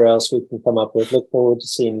whatever else we can come up with. Look forward to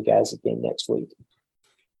seeing you guys again next week.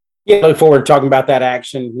 Yeah, look forward to talking about that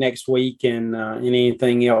action next week and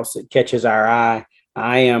anything else that catches our eye.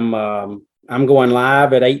 I'm going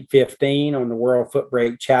live at 8:15 on the World Foot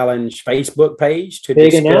Brake Challenge Facebook page to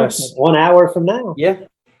Big discuss. announcement, 1 hour from now. Yeah,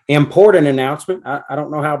 important announcement. I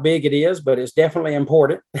don't know how big it is, but it's definitely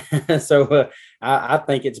important. So I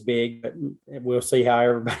think it's big, but we'll see how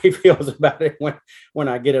everybody feels about it when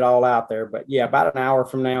I get it all out there. But yeah, about an hour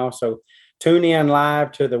from now. So tune in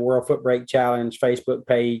live to the World Foot Brake Challenge Facebook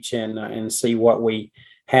page and see what we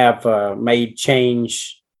have made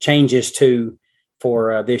changes to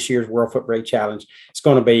for this year's World Foot Brake Challenge. It's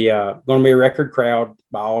going to be a record crowd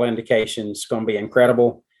by all indications. It's going to be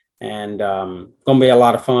incredible and going to be a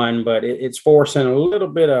lot of fun, but it's forcing a little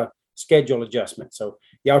bit of schedule adjustment. So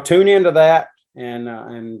y'all tune into that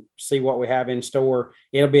and see what we have in store.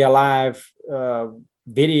 It'll be a live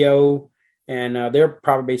video. And there'll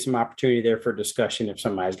probably be some opportunity there for discussion if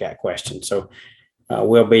somebody's got questions. So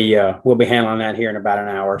we'll be handling that here in about an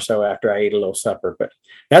hour or so after I eat a little supper. But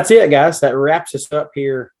that's it, guys. That wraps us up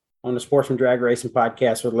here on the Sportsman Drag Racing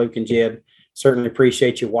podcast with Luke and Jed. Certainly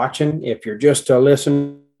appreciate you watching. If you're just a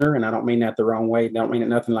listener, and I don't mean that the wrong way, don't mean it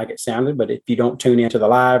nothing like it sounded, but if you don't tune into the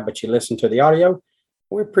live, but you listen to the audio,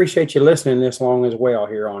 we appreciate you listening this long as well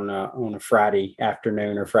here on a Friday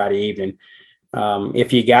afternoon or Friday evening.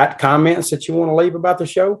 If you got comments that you want to leave about the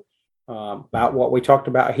show, about what we talked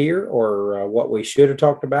about here or what we should have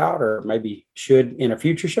talked about or maybe should in a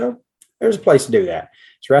future show, there's a place to do that.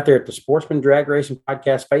 It's right there at the Sportsman Drag Racing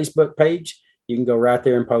Podcast Facebook page. You can go right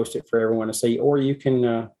there and post it for everyone to see, or you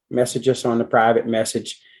can message us on the private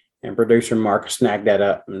message and producer Mark snag that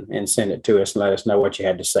up and send it to us and let us know what you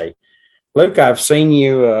had to say. Luke, I've seen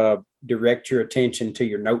you direct your attention to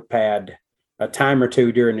your notepad a time or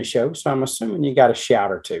two during the show, so I'm assuming you got a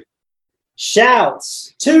shout or two.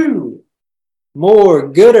 Shouts to More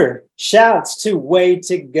Gooder. Shouts to Way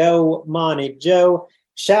to Go, Monty Joe.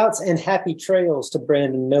 Shouts and happy trails to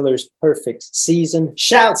Brandon Miller's perfect season.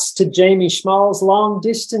 Shouts to Jamie Schmall's long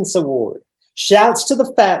distance award. Shouts to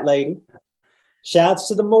the fat lady. Shouts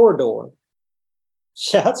to the Mordor.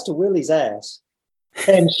 Shouts to Willie's ass.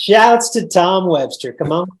 And shouts to Tom Webster.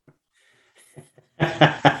 Come on.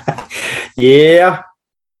 Yeah,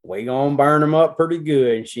 we gonna burn them up pretty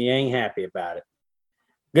good, and she ain't happy about it.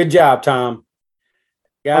 Good job, Tom.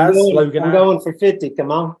 Guys, I'm going for 50.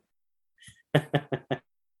 Come on.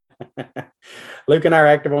 Luke and I are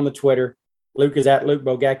active on the Twitter. Luke is at Luke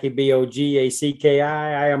Bogacki, Bogacki.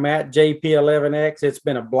 I am at JP11X. It's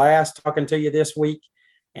been a blast talking to you this week,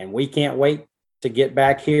 and we can't wait to get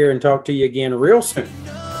back here and talk to you again real soon.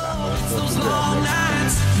 Those long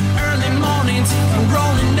nights, early mornings,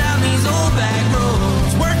 rolling down these old back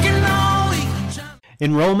roads, working all week.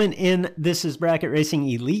 Enrollment in This Is Bracket Racing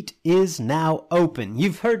Elite is now open.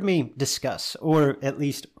 You've heard me discuss, or at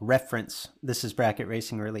least reference, This Is Bracket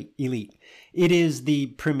Racing Elite. It is the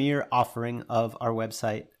premier offering of our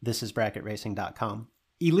website, thisisbracketracing.com.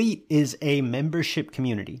 Elite is a membership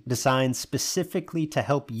community designed specifically to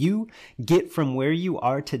help you get from where you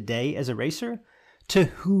are today as a racer to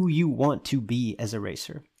who you want to be as a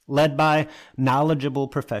racer. Led by knowledgeable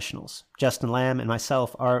professionals. Justin Lamb and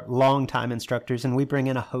myself are longtime instructors, and we bring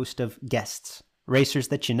in a host of guests, racers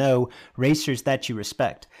that you know, racers that you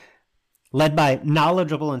respect. Led by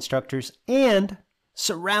knowledgeable instructors and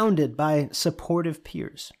surrounded by supportive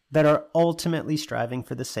peers that are ultimately striving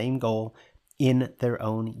for the same goal in their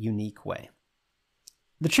own unique way.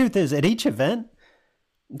 The truth is, at each event,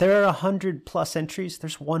 there are 100+ entries.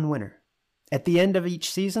 There's one winner. At the end of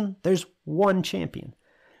each season, there's one champion.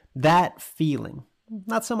 That feeling,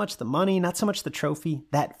 not so much the money, not so much the trophy,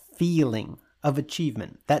 that feeling of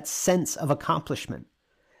achievement, that sense of accomplishment,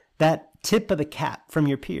 that tip of the cap from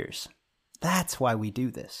your peers. That's why we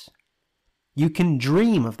do this. You can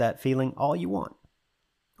dream of that feeling all you want,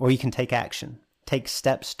 or you can take action, take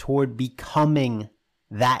steps toward becoming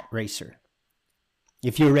that racer.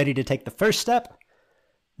 If you're ready to take the first step,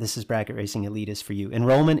 This Is Bracket Racing Elite is for you.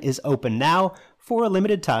 Enrollment is open now for a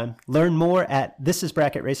limited time. Learn more at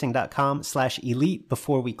thisisbracketracing.com/elite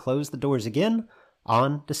before we close the doors again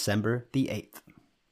on December the 8th.